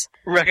recognize.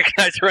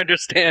 Recognize or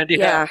understand.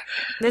 Yeah.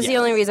 That's the Yes.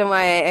 only reason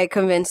why I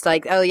convinced,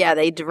 like, oh yeah,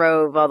 they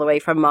drove all the way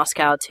from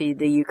Moscow to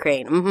the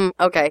Ukraine. Mm-hmm.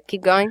 Okay,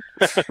 keep going.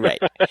 Right.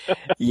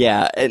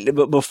 Yeah,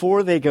 but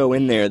before they go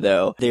in there,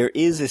 though, there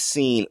is a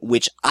scene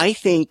which I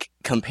think,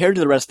 compared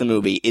to the rest of the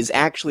movie, is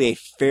actually a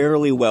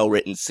fairly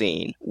well-written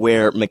scene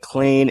where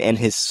McClane and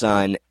his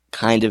son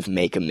kind of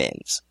make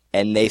amends.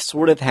 And they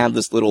sort of have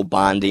this little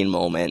bonding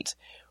moment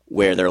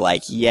where they're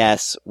like,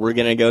 yes, we're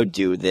gonna go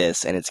do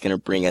this, and it's gonna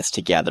bring us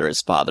together as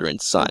father and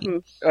son. Mm-hmm.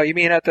 Oh, you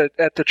mean at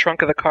the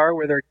trunk of the car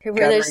where they're Where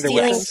gathering they're their stealing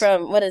weapons?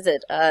 from, what is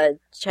it,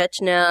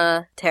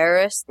 Chechnya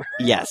terrorists?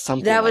 Yes,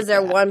 something That like was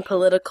their one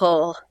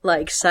political,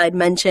 like, side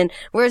mention.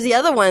 Whereas the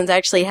other ones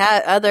actually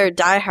other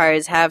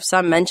diehards have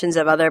some mentions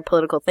of other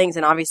political things,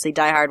 and obviously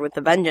Die Hard with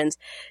a Vengeance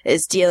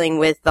is dealing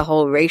with the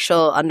whole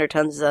racial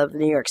undertones of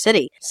New York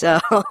City.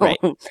 So, Right.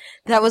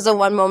 that was the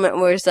one moment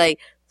where it's like,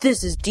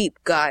 this is deep,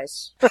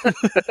 guys.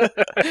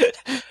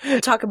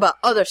 Talk about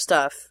other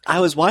stuff.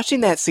 I was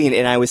watching that scene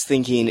and I was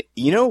thinking,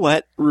 you know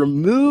what?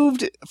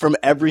 Removed from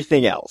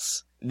everything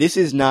else, this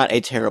is not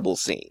a terrible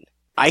scene.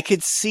 I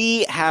could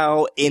see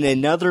how in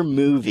another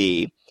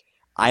movie,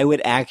 I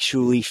would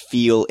actually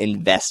feel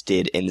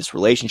invested in this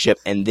relationship,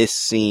 and this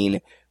scene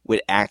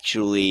would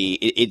actually,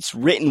 it's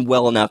written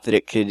well enough that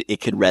it could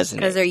resonate.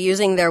 Because they're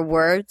using their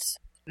words.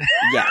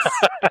 Yes.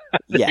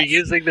 They're Yes.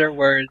 using their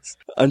words.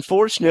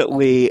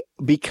 Unfortunately,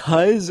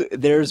 because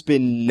there's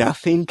been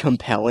nothing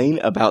compelling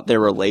about their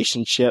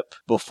relationship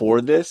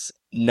before this,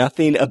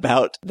 nothing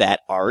about that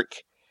arc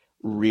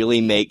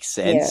really makes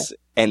sense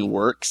and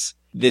works.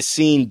 This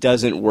scene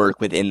doesn't work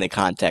within the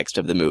context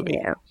of the movie.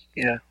 Yeah.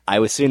 Yeah. I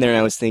was sitting there and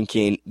I was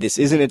thinking, this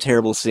isn't a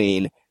terrible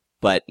scene,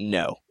 but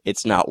no,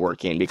 it's not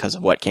working because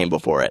of what came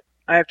before it.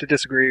 I have to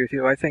disagree with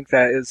you. I think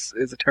that is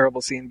a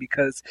terrible scene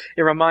because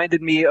it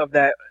reminded me of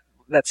that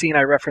scene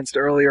I referenced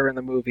earlier in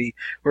the movie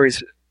where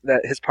his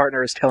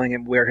partner is telling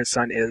him where his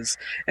son is,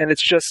 and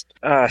it's just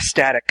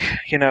static,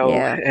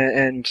 Yeah.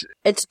 and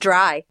It's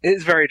dry.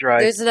 it's very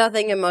dry. There's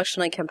nothing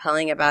emotionally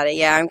compelling about it.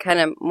 Yeah, I'm kind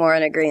of more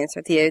in agreement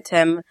with you,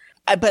 Tim.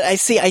 But I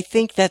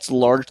think that's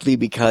largely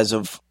because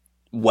of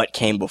what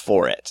came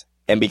before it.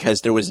 and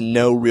because there was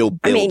no real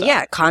build. I mean,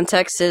 yeah,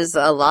 context is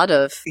a lot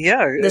of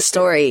the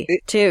story,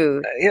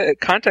 too.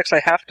 Context,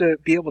 I have to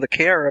be able to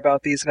care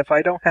about these, and if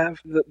I don't have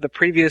the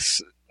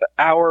previous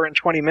hour and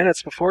 20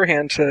 minutes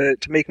beforehand to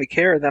make me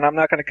care, then I'm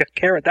not going to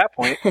care at that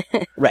point.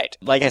 Right.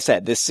 Like I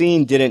said, this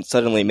scene didn't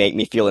suddenly make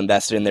me feel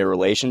invested in their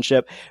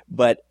relationship,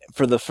 but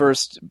for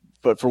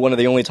one of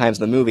the only times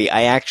in the movie,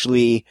 I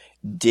actually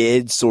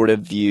did sort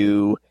of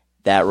view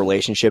that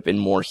relationship in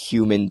more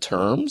human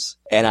terms.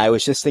 And I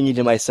was just thinking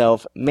to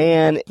myself,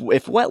 man,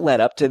 if what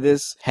led up to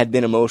this had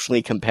been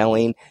emotionally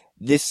compelling,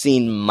 this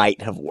scene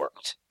might have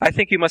worked. I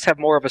think you must have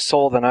more of a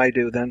soul than I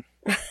do then.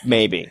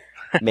 Maybe.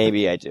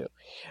 Maybe I do.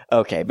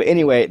 Okay, but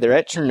anyway, they're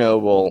at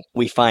Chernobyl.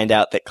 We find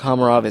out that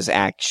Komarov is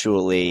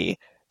actually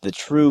the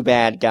true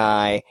bad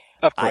guy.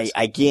 Of course.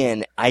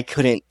 I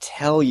couldn't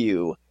tell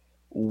you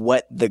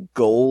what the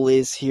goal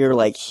is here.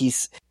 Like,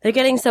 they're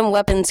getting some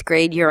weapons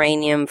grade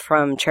uranium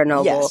from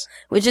Chernobyl, yes,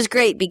 which is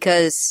great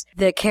because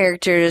the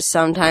characters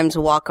sometimes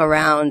walk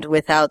around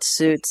without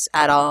suits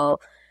at all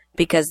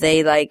because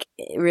they like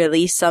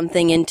release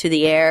something into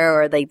the air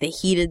or like they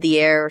heated the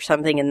air or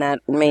something and that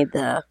made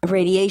the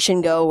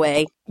radiation go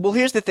away. Well,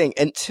 here's the thing.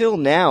 Until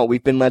now,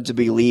 we've been led to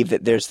believe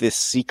that there's this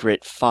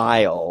secret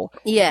file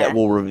that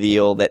will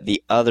reveal that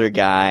the other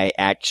guy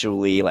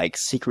actually, like,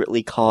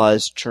 secretly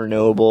caused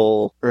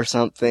Chernobyl or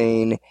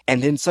something.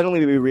 And then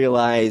suddenly we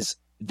realize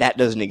that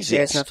doesn't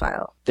exist. There's no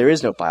file. There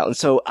is no file. And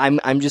so I'm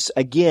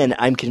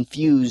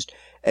confused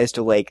as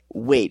to, like,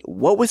 wait,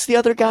 what was the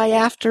other guy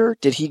after?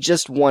 Did he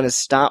just want to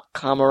stop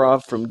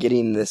Komarov from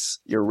getting this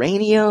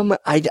uranium?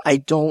 I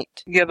don't...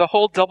 Yeah, the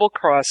whole double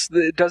cross,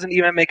 it doesn't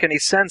even make any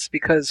sense,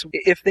 because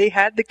if they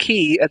had the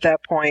key at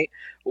that point,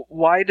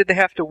 why did they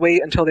have to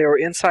wait until they were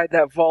inside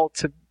that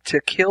vault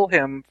to kill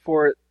him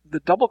for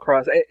the double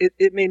cross?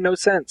 It made no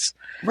sense.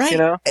 Right. You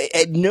know?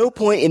 At no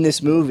point in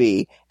this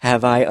movie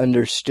have I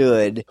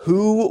understood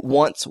who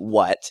wants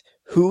what,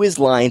 who is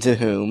lying to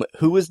whom,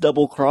 who is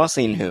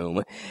double-crossing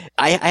whom.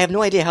 I have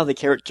no idea how the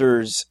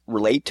characters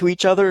relate to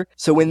each other,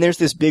 so when there's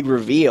this big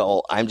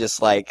reveal, I'm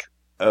just like,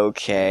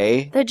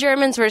 okay. The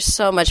Germans were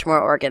so much more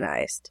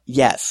organized.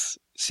 Yes,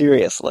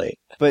 seriously.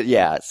 But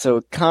yeah, so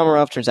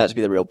Komarov turns out to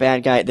be the real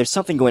bad guy. There's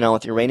something going on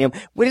with uranium.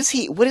 What does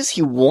he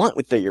want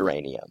with the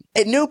uranium?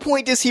 At no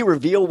point does he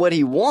reveal what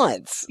he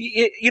wants.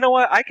 You know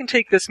what? I can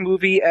take this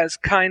movie as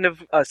kind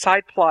of a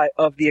side plot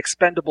of The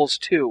Expendables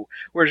 2,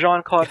 where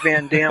Jean-Claude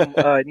Van Damme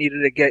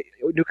needed to get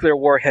nuclear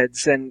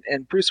warheads, and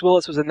Bruce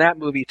Willis was in that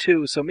movie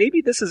too. So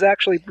maybe this is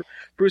actually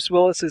Bruce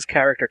Willis's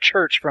character,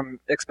 Church, from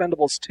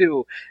Expendables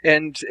 2,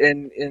 and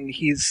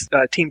he's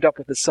teamed up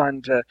with his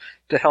son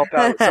to help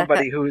out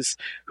somebody who's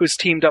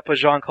teamed up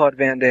with Jean-Claude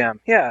Van Damme.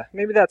 Yeah,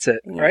 maybe that's it,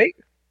 right?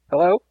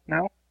 Hello?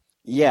 No?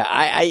 Yeah,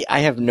 I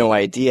have no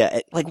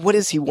idea. Like, what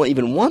does he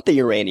even want the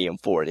uranium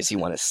for? Does he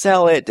want to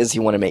sell it? Does he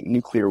want to make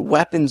nuclear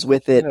weapons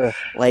with it? Ugh.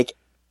 Like,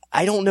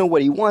 I don't know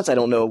what he wants. I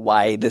don't know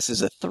why this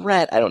is a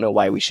threat. I don't know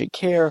why we should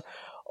care.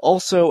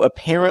 Also,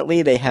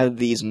 apparently they have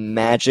these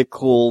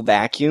magical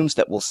vacuums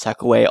that will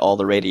suck away all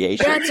the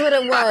radiation. That's what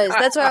it was.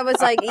 That's why I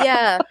was like,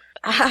 yeah.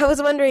 I was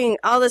wondering,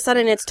 all of a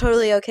sudden it's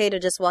totally okay to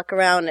just walk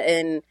around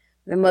in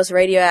the most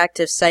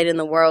radioactive site in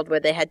the world where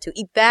they had to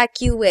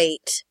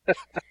evacuate.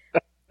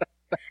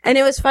 And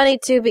it was funny,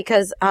 too,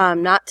 because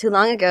not too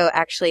long ago,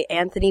 actually,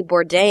 Anthony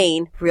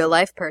Bourdain,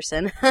 real-life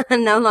person,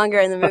 no longer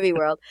in the movie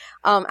world,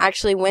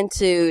 actually went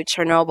to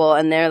Chernobyl,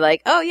 and they're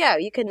like, oh, yeah,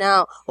 you can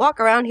now walk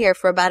around here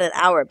for about an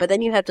hour, but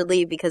then you have to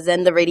leave because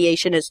then the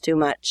radiation is too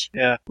much.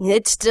 Yeah.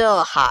 It's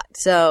still hot,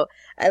 so...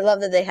 I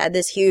love that they had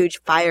this huge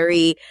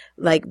fiery,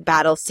 like,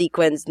 battle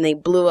sequence, and they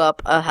blew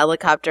up a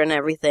helicopter and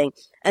everything.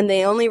 And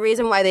the only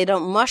reason why they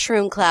don't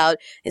mushroom cloud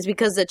is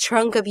because the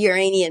trunk of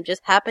uranium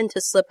just happened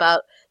to slip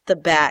out the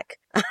back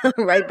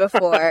right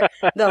before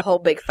the whole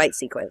big fight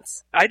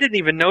sequence. I didn't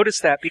even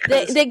notice that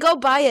because... They go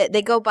by it.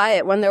 They go by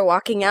it. When they're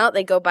walking out,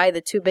 they go by the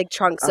two big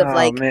trunks of,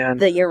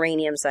 the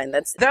uranium sign.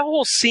 That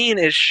whole scene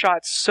is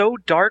shot so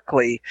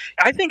darkly.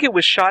 I think it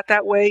was shot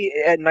that way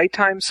at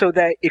nighttime so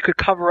that it could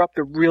cover up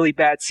the really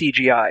bad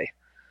CGI.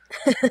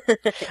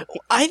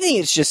 I think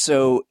it's just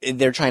so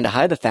they're trying to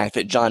hide the fact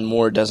that John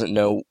Moore doesn't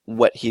know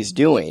what he's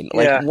doing.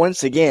 Like,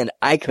 once again,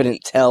 I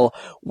couldn't tell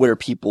where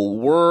people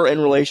were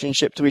in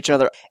relationship to each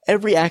other.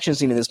 Every action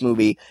scene in this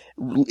movie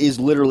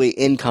is literally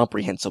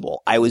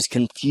incomprehensible. I was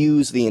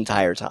confused the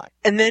entire time.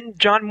 And then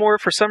John Moore,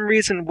 for some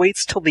reason,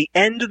 waits till the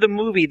end of the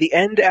movie, the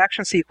end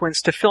action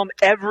sequence, to film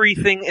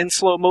everything in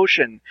slow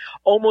motion.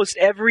 Almost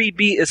every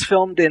beat is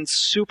filmed in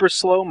super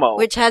slow-mo.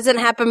 Which hasn't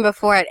happened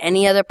before at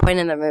any other point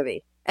in the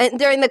movie. And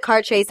during the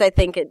car chase, I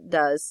think it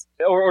does.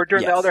 Or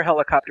during the other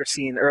helicopter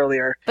scene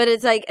earlier. But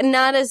it's like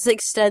not as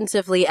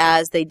extensively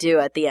as they do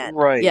at the end.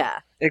 Right. Yeah.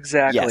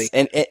 Exactly.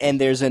 Yes, and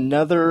there's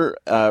another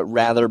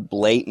rather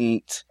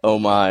blatant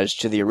homage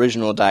to the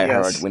original Die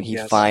Hard when he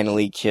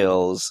finally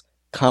kills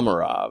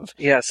Komarov.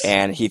 Yes.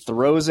 And he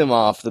throws him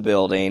off the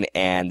building,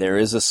 and there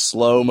is a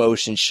slow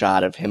motion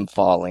shot of him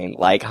falling,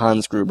 like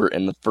Hans Gruber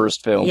in the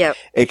first film. Yep.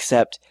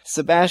 Except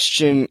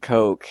Sebastian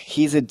Koch,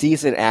 he's a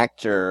decent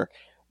actor,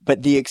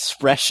 but the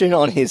expression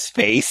on his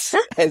face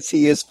as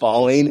he is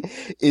falling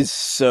is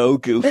so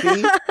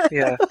goofy.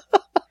 Yeah.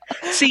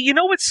 See, you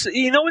know what's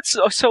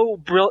so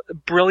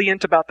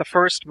brilliant about the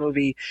first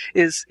movie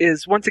is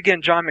once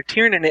again John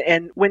McTiernan,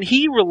 and when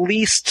he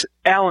released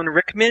Alan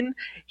Rickman,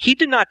 he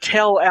did not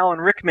tell Alan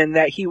Rickman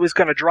that he was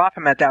going to drop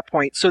him at that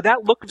point. So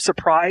that look of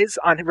surprise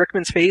on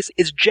Rickman's face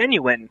is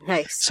genuine.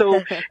 Nice.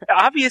 So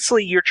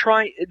obviously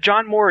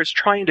John Moore is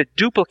trying to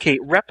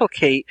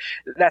replicate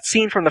that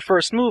scene from the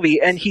first movie,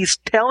 and he's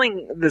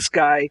telling this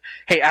guy,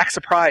 "Hey, act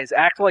surprised,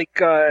 act like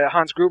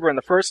Hans Gruber in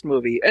the first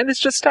movie," and it's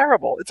just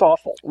terrible. It's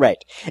awful.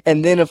 Right.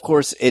 And then, of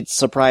course, it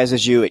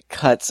surprises you, it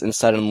cuts, and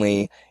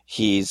suddenly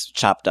he's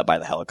chopped up by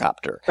the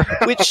helicopter.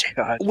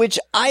 Which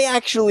I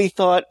actually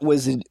thought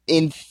was,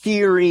 in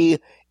theory,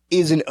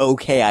 is an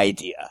okay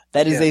idea.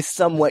 That is a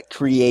somewhat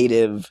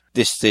creative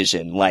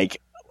decision.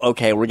 Like,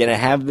 okay, we're gonna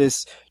have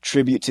this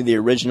tribute to the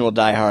original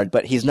Die Hard,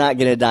 but he's not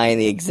gonna die in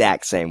the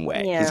exact same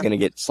way. Yeah. He's gonna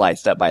get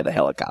sliced up by the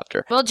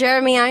helicopter. Well,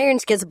 Jeremy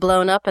Irons gets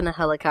blown up in a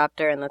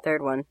helicopter in the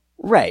third one.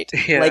 Right.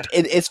 Yeah. Like,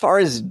 as far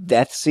as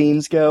death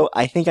scenes go,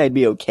 I think I'd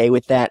be okay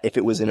with that if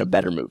it was in a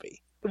better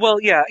movie.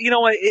 Well, yeah, you know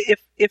what?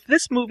 If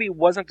this movie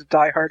wasn't a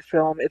Die Hard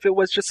film, if it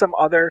was just some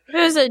other, It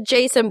was a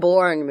Jason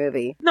Bourne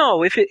movie.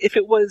 no, if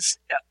it was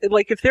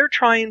like if they're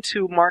trying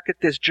to market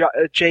this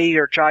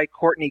Jai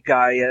Courtney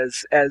guy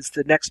as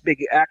the next big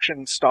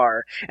action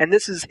star, and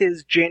this is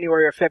his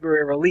January or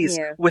February release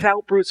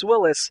without Bruce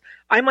Willis,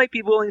 I might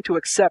be willing to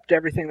accept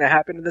everything that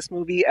happened in this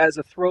movie as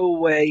a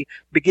throwaway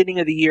beginning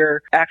of the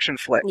year action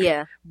flick.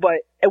 Yeah. But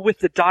with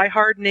the Die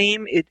Hard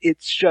name,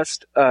 it's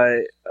just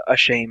a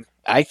shame.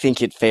 I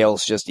think it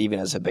fails just even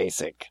as a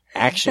basic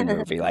action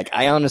movie. Like,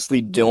 I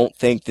honestly don't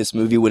think this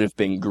movie would have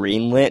been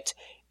greenlit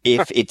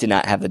if it did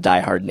not have the Die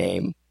Hard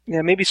name.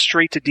 Yeah, maybe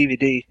straight to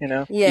DVD, you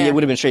know? Yeah. It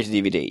would have been straight to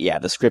DVD. Yeah,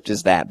 the script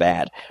is that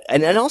bad.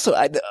 And also,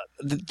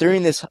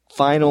 during this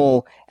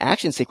final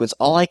action sequence,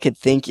 all I could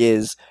think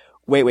is,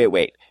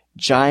 wait.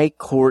 Jai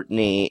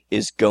Courtney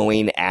is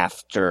going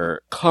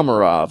after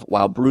Komarov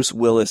while Bruce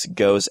Willis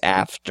goes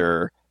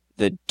after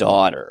the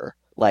daughter.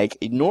 Like,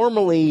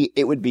 normally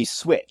it would be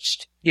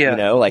switched. Yeah. You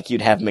know, like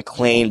you'd have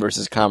McClane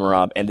versus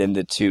Komarov and then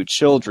the two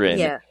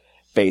children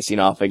facing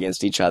off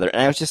against each other. And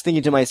I was just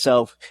thinking to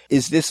myself,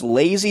 is this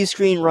lazy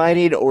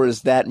screenwriting or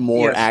is that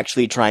more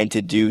actually trying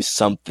to do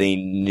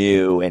something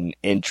new and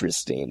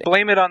interesting?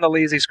 Blame it on the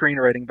lazy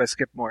screenwriting by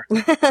Skip Moore.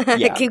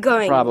 Yeah, Keep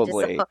going.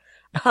 probably.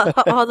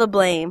 Just all the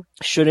blame.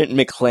 Shouldn't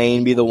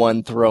McClane be the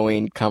one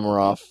throwing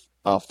Komarov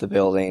off the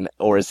building?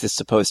 Or is this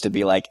supposed to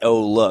be like,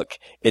 oh, look,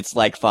 it's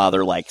like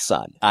father, like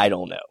son? I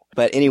don't know.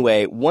 But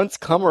anyway, once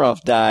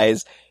Komarov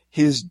dies,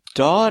 his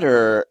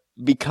daughter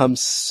becomes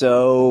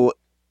so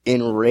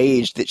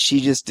enraged that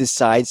she just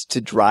decides to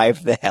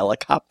drive the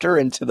helicopter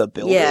into the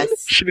building. Yes.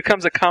 She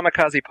becomes a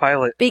kamikaze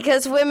pilot.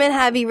 Because women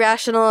have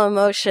irrational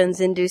emotions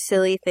and do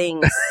silly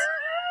things.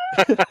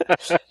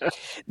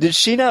 Did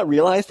she not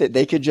realize that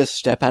they could just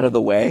step out of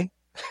the way?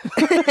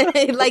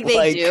 Like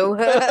they do.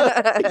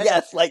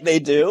 Yes, like they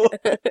do.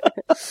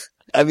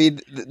 I mean,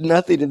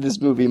 nothing in this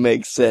movie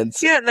makes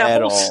sense Yeah, and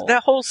at all.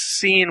 that whole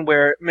scene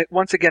where,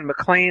 once again,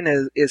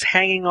 McClane is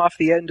hanging off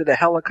the end of the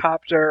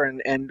helicopter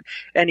and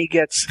he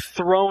gets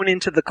thrown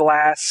into the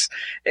glass.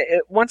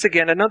 Once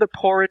again, another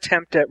poor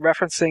attempt at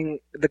referencing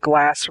the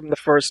glass from the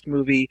first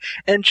movie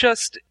and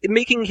just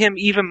making him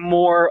even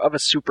more of a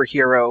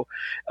superhero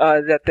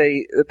that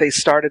they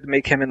started to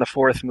make him in the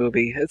fourth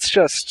movie. It's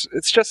just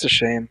a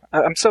shame.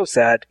 I'm so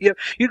sad.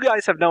 You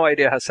guys have no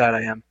idea how sad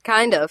I am.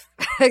 Kind of.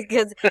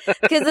 Because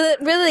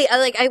really,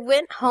 I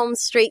went home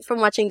straight from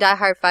watching Die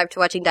Hard 5 to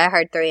watching Die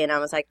Hard 3, and I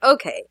was like,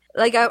 okay.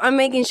 Like, I'm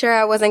making sure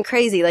I wasn't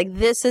crazy. Like,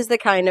 this is the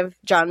kind of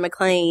John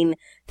McClane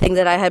thing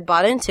that I had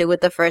bought into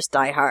with the first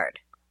Die Hard.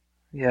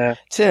 Yeah.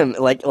 Tim,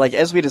 like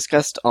as we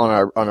discussed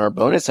on our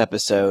bonus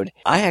episode,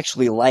 I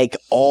actually like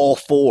all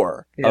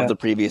four of the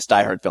previous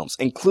Die Hard films,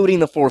 including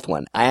the fourth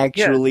one. I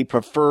actually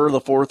prefer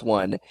the fourth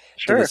one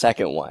to the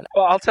second one.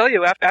 Well, I'll tell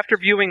you, after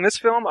viewing this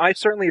film, I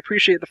certainly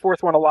appreciate the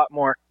fourth one a lot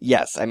more.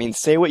 Yes, I mean,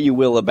 say what you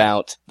will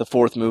about the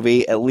fourth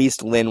movie, at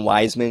least Lynn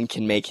Wiseman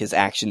can make his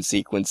action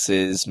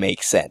sequences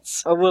make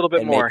sense. A little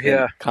bit more, make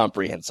them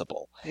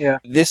comprehensible. Yeah.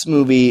 This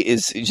movie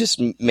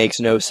just makes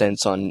no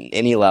sense on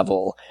any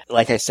level.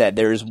 Like I said,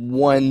 there's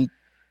one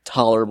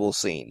tolerable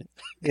scene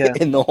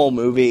in the whole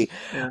movie.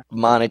 Yeah.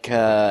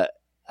 Monica,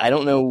 I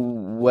don't know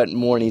what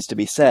more needs to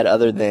be said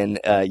other than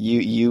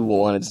you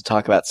wanted to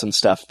talk about some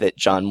stuff that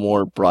John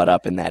Moore brought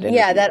up in that interview.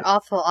 Yeah, that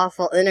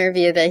awful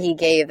interview that he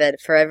gave that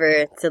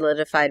forever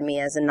solidified me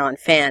as a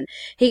non-fan.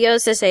 He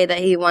goes to say that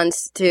he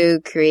wants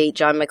to create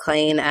John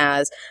McClane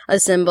as a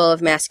symbol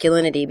of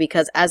masculinity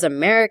because as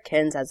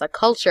Americans, as a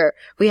culture,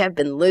 we have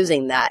been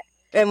losing that.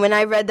 And when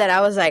I read that, I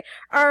was like,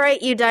 all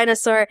right, you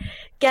dinosaur,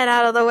 get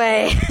out of the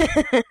way.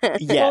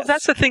 Yes. Well,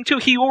 that's the thing, too.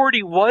 He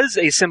already was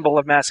a symbol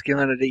of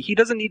masculinity. He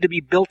doesn't need to be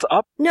built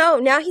up. No,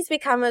 now he's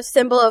become a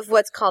symbol of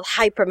what's called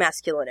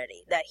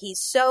hypermasculinity. That he's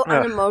so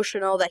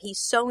unemotional, that he's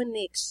so in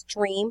the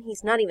extreme,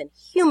 he's not even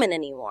human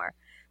anymore.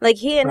 Like,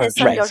 he and his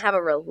son Right. don't have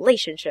a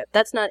relationship.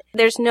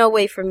 There's no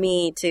way for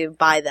me to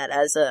buy that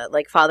as a,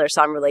 like,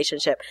 father-son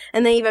relationship.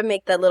 And they even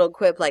make that little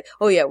quip like,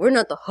 oh yeah, we're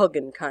not the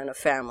hugging kind of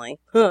family.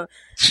 Huh.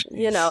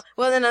 You know,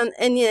 well then,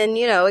 and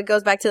you know, it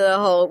goes back to the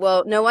whole,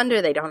 well, no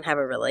wonder they don't have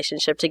a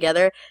relationship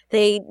together.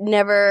 They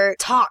never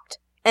talked.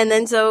 And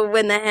then so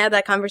when they had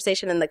that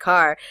conversation in the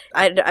car,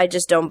 I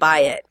just don't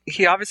buy it.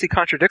 He obviously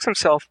contradicts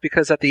himself,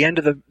 because at the end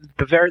of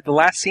the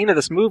last scene of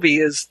this movie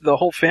is the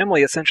whole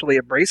family essentially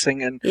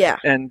embracing, and Yeah.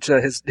 and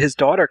his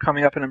daughter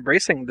coming up and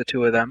embracing the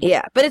two of them.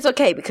 Yeah, but it's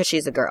okay because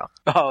she's a girl.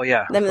 Oh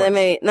yeah. Let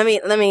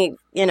me,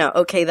 you know,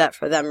 okay that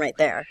for them right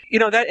there. You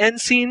know, that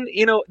end scene,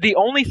 you know, the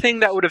only thing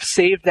that would have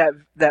saved that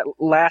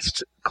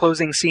last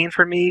closing scene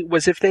for me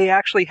was if they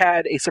actually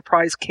had a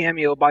surprise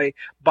cameo by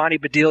Bonnie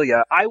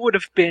Bedelia. I would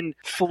have been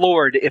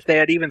floored if they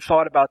had even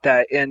thought about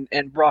that and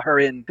brought her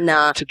in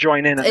Nah. to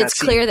join in on that It's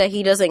scene. clear that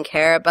he doesn't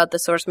care about the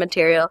source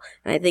material,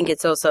 and I think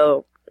it's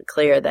also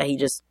clear that he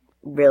just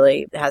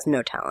really has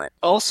no talent.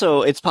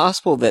 Also, it's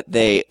possible that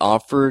they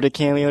offered a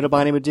cameo to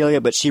Bonnie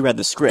Bedelia, but she read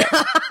the script.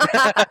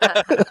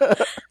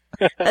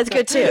 That's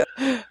good too.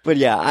 But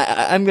yeah,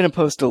 I'm going to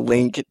post a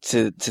link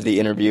to the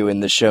interview in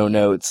the show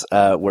notes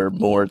where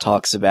Moore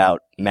talks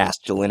about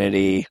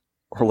masculinity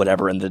or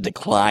whatever and the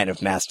decline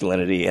of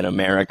masculinity in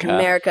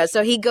America.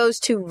 So he goes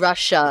to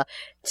Russia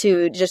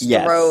to just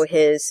Yes. throw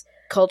his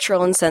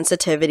cultural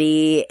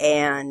insensitivity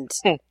and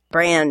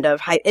brand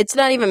of it's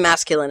not even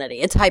masculinity.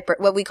 It's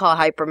what we call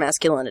hyper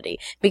masculinity,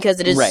 because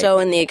it is Right. so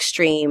in the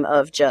extreme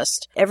of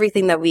just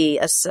everything that we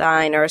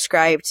assign or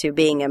ascribe to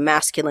being a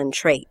masculine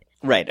trait.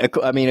 Right.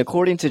 I mean,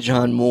 according to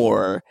John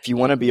Moore, if you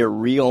want to be a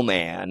real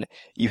man,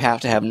 you have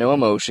to have no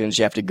emotions.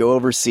 You have to go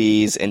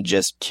overseas and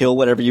just kill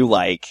whatever you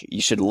like.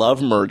 You should love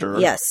murder.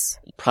 Yes.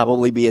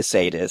 Probably be a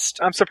sadist.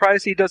 I'm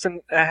surprised he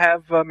doesn't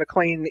have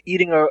McClane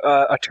eating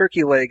a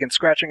turkey leg and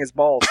scratching his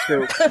balls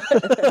too.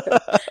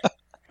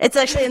 It's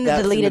actually in the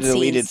That's deleted in the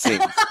deleted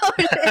scenes.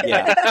 scenes.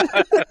 Yeah.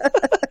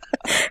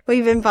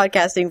 We've been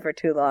podcasting for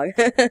too long.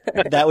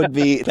 That would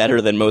be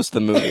better than most of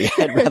the movie.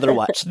 I'd rather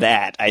watch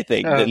that, I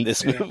think, than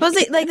this movie. Well,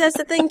 see, like, that's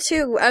the thing,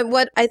 too.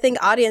 What I think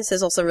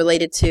audiences also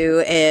related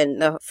to in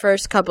the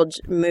first couple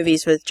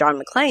movies with John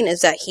McClane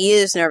is that he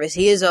is nervous.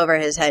 He is over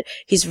his head.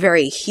 He's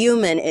very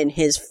human in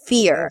his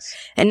fear.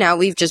 And now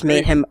we've just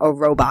made him a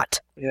robot.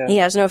 Yeah. He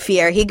has no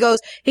fear. He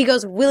goes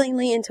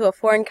willingly into a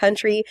foreign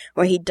country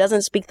where he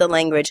doesn't speak the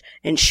language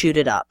and shoot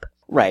it up.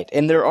 Right.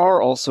 And there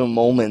are also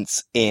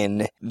moments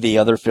in the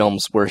other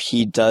films where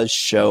he does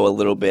show a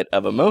little bit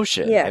of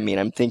emotion. Yeah. I mean,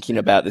 I'm thinking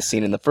about the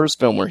scene in the first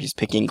film where he's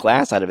picking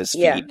glass out of his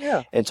feet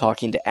Yeah. and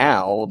talking to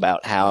Al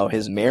about how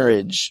his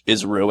marriage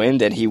is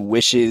ruined and he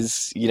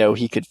wishes,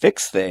 he could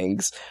fix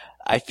things.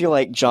 I feel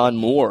like John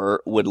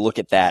Moore would look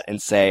at that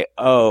and say,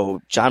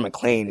 oh, John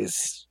McClane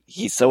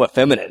he's so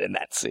effeminate in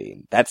that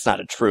scene. That's not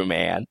a true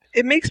man.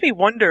 It makes me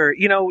wonder,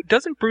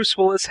 doesn't Bruce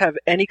Willis have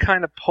any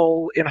kind of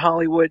pull in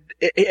Hollywood?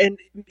 And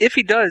if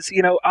he does,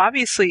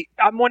 obviously,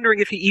 I'm wondering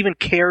if he even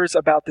cares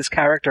about this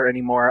character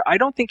anymore. I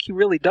don't think he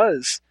really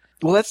does.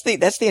 Well, that's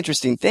the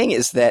interesting thing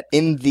is that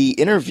in the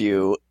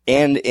interview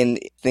and in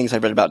things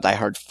I've read about Die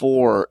Hard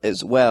 4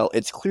 as well,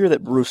 it's clear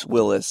that Bruce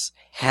Willis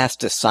has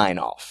to sign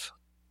off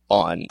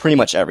on pretty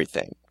much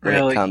everything when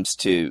Really? it comes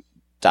to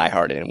Die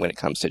Hard and when it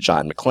comes to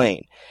John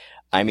McClane.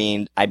 I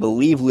mean, I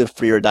believe Live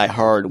Free or Die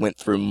Hard went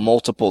through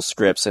multiple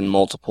scripts and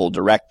multiple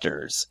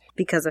directors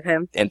Because of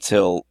him.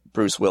 until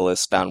Bruce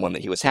Willis found one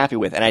that he was happy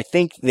with. And I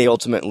think they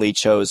ultimately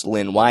chose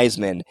Lynn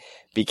Wiseman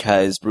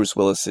because Bruce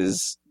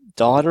Willis's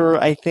daughter,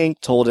 I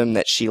think, told him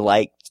that she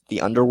liked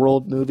the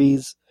Underworld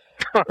movies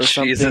Oh, or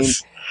something.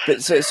 Jesus.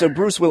 But so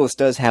Bruce Willis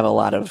does have a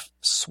lot of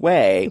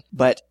sway,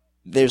 but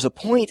there's a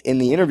point in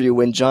the interview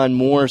when John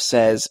Moore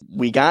says,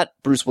 we got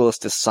Bruce Willis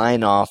to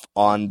sign off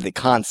on the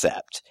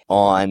concept,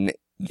 on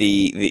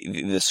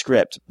the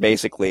script,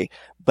 basically,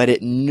 but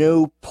at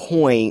no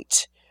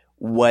point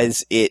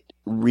was it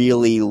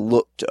really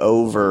looked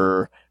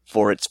over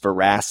for its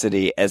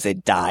veracity as a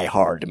Die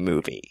Hard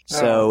movie.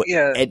 So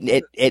yeah.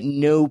 at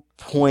no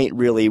point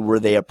really were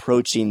they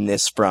approaching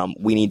this from,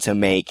 we need to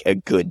make a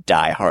good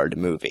Die Hard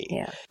movie.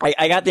 Yeah.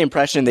 I got the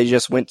impression they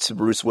just went to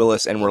Bruce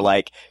Willis and were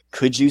like,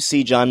 could you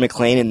see John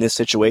McClane in this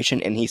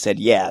situation? And he said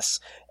yes.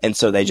 And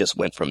so they just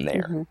went from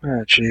there. Mm-hmm.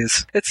 Oh,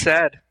 jeez. It's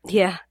sad.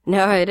 Yeah.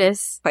 No, it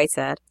is quite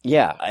sad.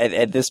 Yeah.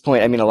 At this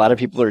point, I mean, a lot of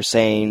people are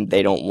saying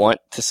they don't want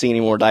to see any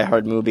more Die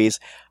Hard movies.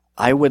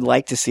 I would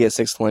like to see a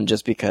sixth one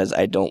just because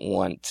I don't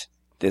want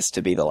this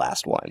to be the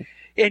last one.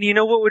 And you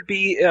know what would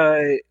be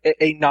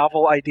a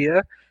novel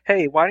idea?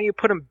 Hey, why don't you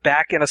put him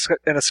back in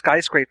a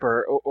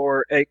skyscraper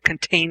or a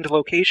contained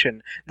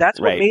location? That's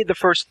what Right. made the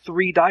first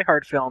 3 Die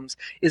Hard films,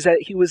 is that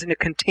he was in a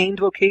contained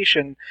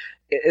location,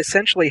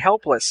 essentially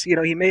helpless. He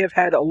may have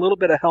had a little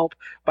bit of help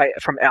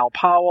from Al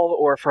Powell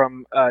or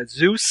from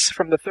Zeus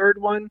from the third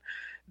one.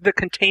 The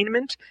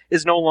containment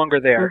is no longer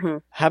there. Mm-hmm.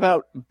 How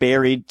about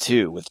Buried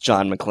 2 with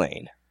John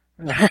McClane?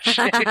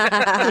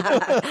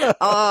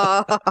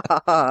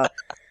 Oh.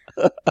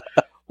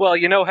 Well,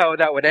 you know how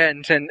that would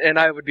end, and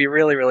I would be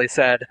really, really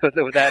sad with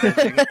that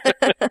ending.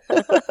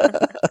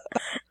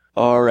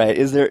 All right.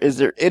 Is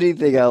there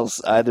anything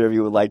else either of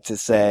you would like to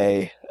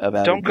say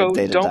about Don't go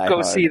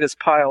see this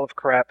pile of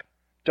crap.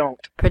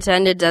 Don't.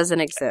 Pretend it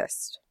doesn't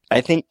exist.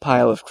 I think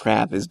pile of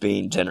crap is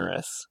being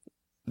generous.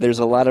 There's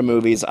a lot of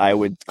movies I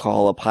would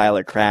call a pile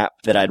of crap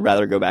that I'd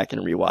rather go back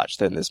and rewatch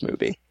than this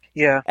movie.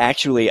 Yeah.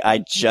 Actually, I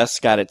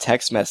just got a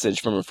text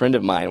message from a friend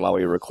of mine while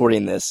we were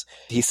recording this.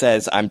 He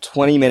says, I'm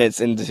 20 minutes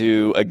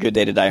into A Good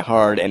Day to Die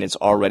Hard, and it's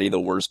already the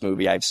worst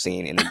movie I've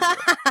seen in a year.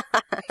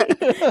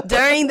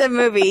 During the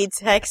movie,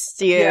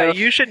 text you. Yeah,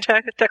 you should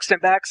text him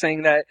back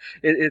saying that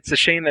it's a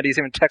shame that he's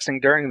even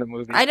texting during the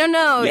movie. I don't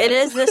know. Yeah. It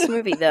is this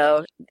movie,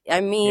 though. I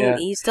mean,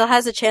 he still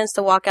has a chance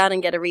to walk out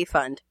and get a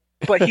refund.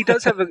 But he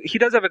does have a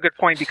good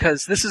point,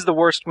 because this is the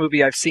worst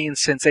movie I've seen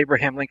since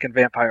Abraham Lincoln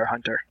Vampire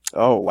Hunter.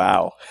 Oh,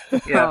 wow.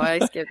 Yeah. Oh, I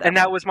skipped that. And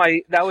that was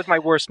my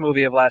worst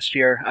movie of last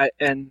year. I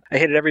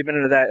hated every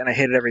minute of that, and I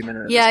hated every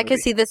minute of this Yeah, I movie. could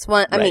see this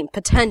one. I Right. mean,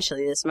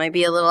 potentially, this might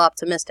be a little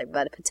optimistic,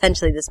 but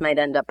potentially this might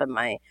end up in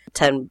my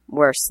 10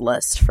 worst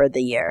list for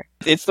the year.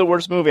 It's the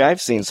worst movie I've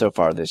seen so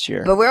far this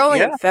year. But we're only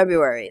Yeah. in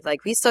February.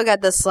 Like, we still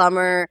got the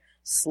summer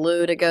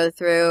slew to go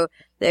through.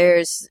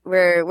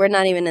 We're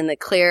not even in the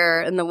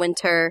clear in the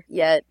winter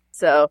yet,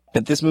 so.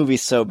 But this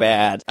movie's so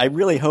bad. I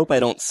really hope I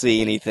don't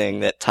see anything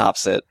that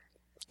tops it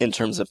in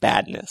terms of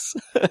badness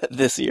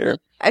this year.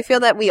 I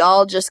feel that we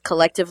all just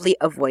collectively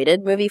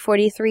avoided movie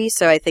 43,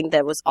 so I think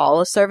that was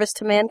all a service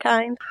to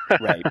mankind.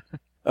 Right.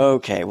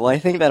 Okay, well, I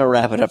think that'll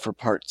wrap it up for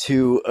part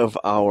 2 of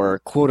our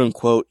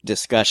quote-unquote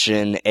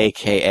discussion,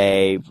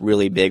 aka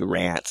really big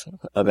rant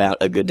about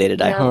A Good Day to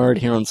Die Hard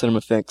here on Cinema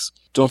Fix.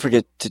 Don't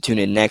forget to tune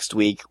in next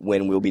week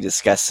when we'll be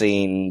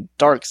discussing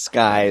Dark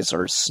Skies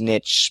or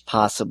Snitch,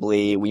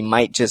 possibly. We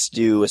might just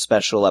do a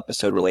special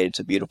episode related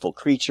to Beautiful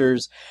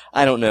Creatures.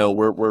 I don't know,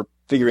 we're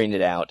figuring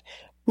it out.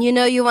 You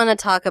know you want to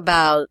talk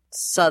about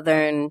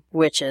southern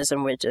witches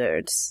and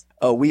wizards.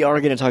 Oh, we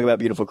are going to talk about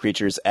Beautiful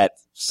Creatures at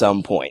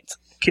some point.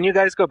 Can you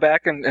guys go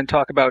back and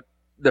talk about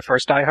the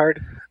first Die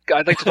Hard?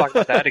 I'd like to talk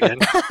about that again.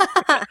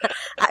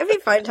 I'd be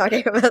fine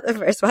talking about the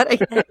first one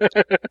again.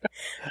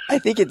 I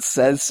think it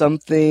says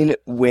something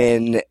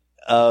when,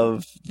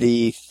 of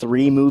the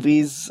 3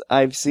 movies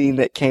I've seen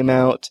that came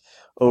out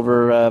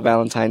over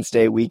Valentine's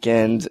Day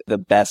weekend, the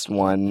best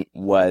one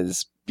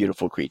was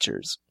Beautiful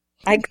Creatures.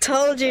 I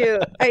told you.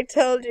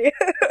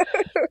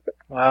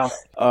 Wow.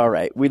 All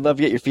right. We'd love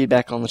to get your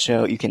feedback on the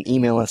show. You can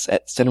email us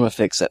at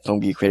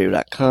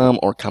cinemafix@filmgeekradio.com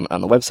or comment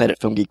on the website at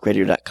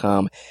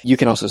filmgeekradio.com. You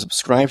can also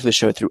subscribe to the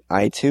show through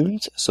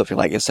iTunes. So if you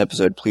like this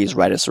episode, please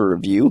write us a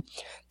review.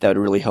 That would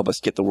really help us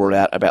get the word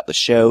out about the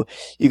show.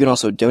 You can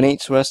also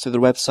donate to us through the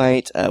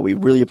website. We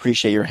really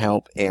appreciate your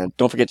help. And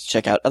don't forget to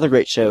check out other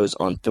great shows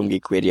on Film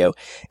Geek Radio,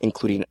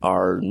 including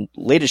our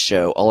latest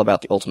show all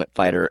about the Ultimate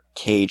Fighter,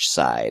 Cage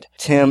Side.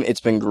 Tim,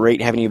 it's been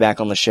great having you back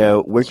on the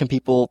show. Where can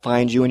people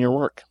find you and your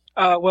work?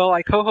 Well,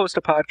 I co-host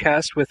a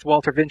podcast with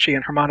Walter Vinci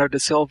and Hermano da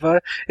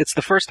Silva. It's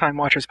the First Time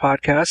Watchers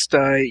podcast.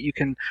 You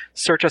can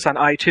search us on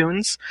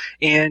iTunes,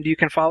 and you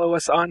can follow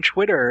us on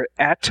Twitter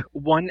at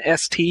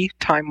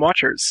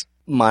 1STTimeWatchers.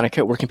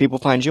 Monica, where can people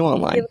find you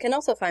online? You can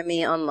also find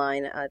me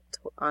online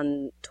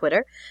on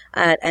Twitter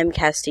at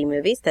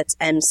MCASTI That's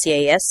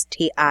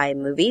MCASTI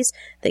Movies.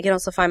 They can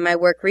also find my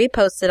work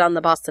reposted on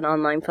the Boston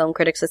Online Film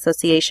Critics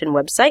Association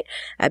website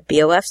at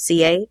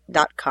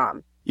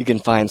bofca.com. You can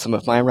find some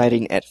of my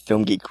writing at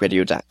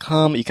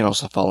filmgeekradio.com. You can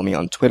also follow me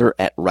on Twitter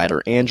at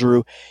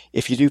WriterAndrew.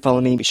 If you do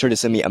follow me, be sure to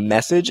send me a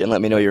message and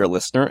let me know you're a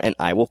listener, and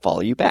I will follow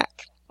you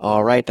back.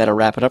 All right, that'll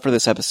wrap it up for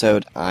this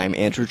episode. I'm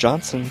Andrew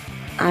Johnson.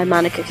 I'm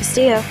Monica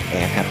Castillo.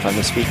 And have fun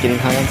this week getting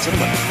high on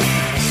cinema.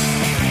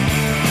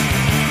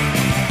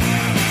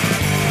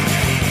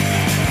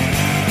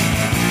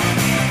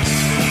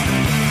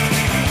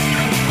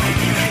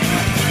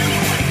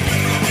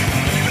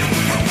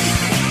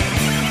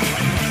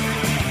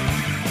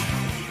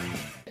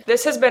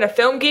 This has been a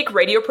Film Geek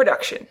Radio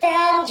production.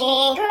 Film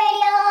Geek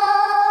Radio.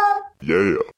 Yeah.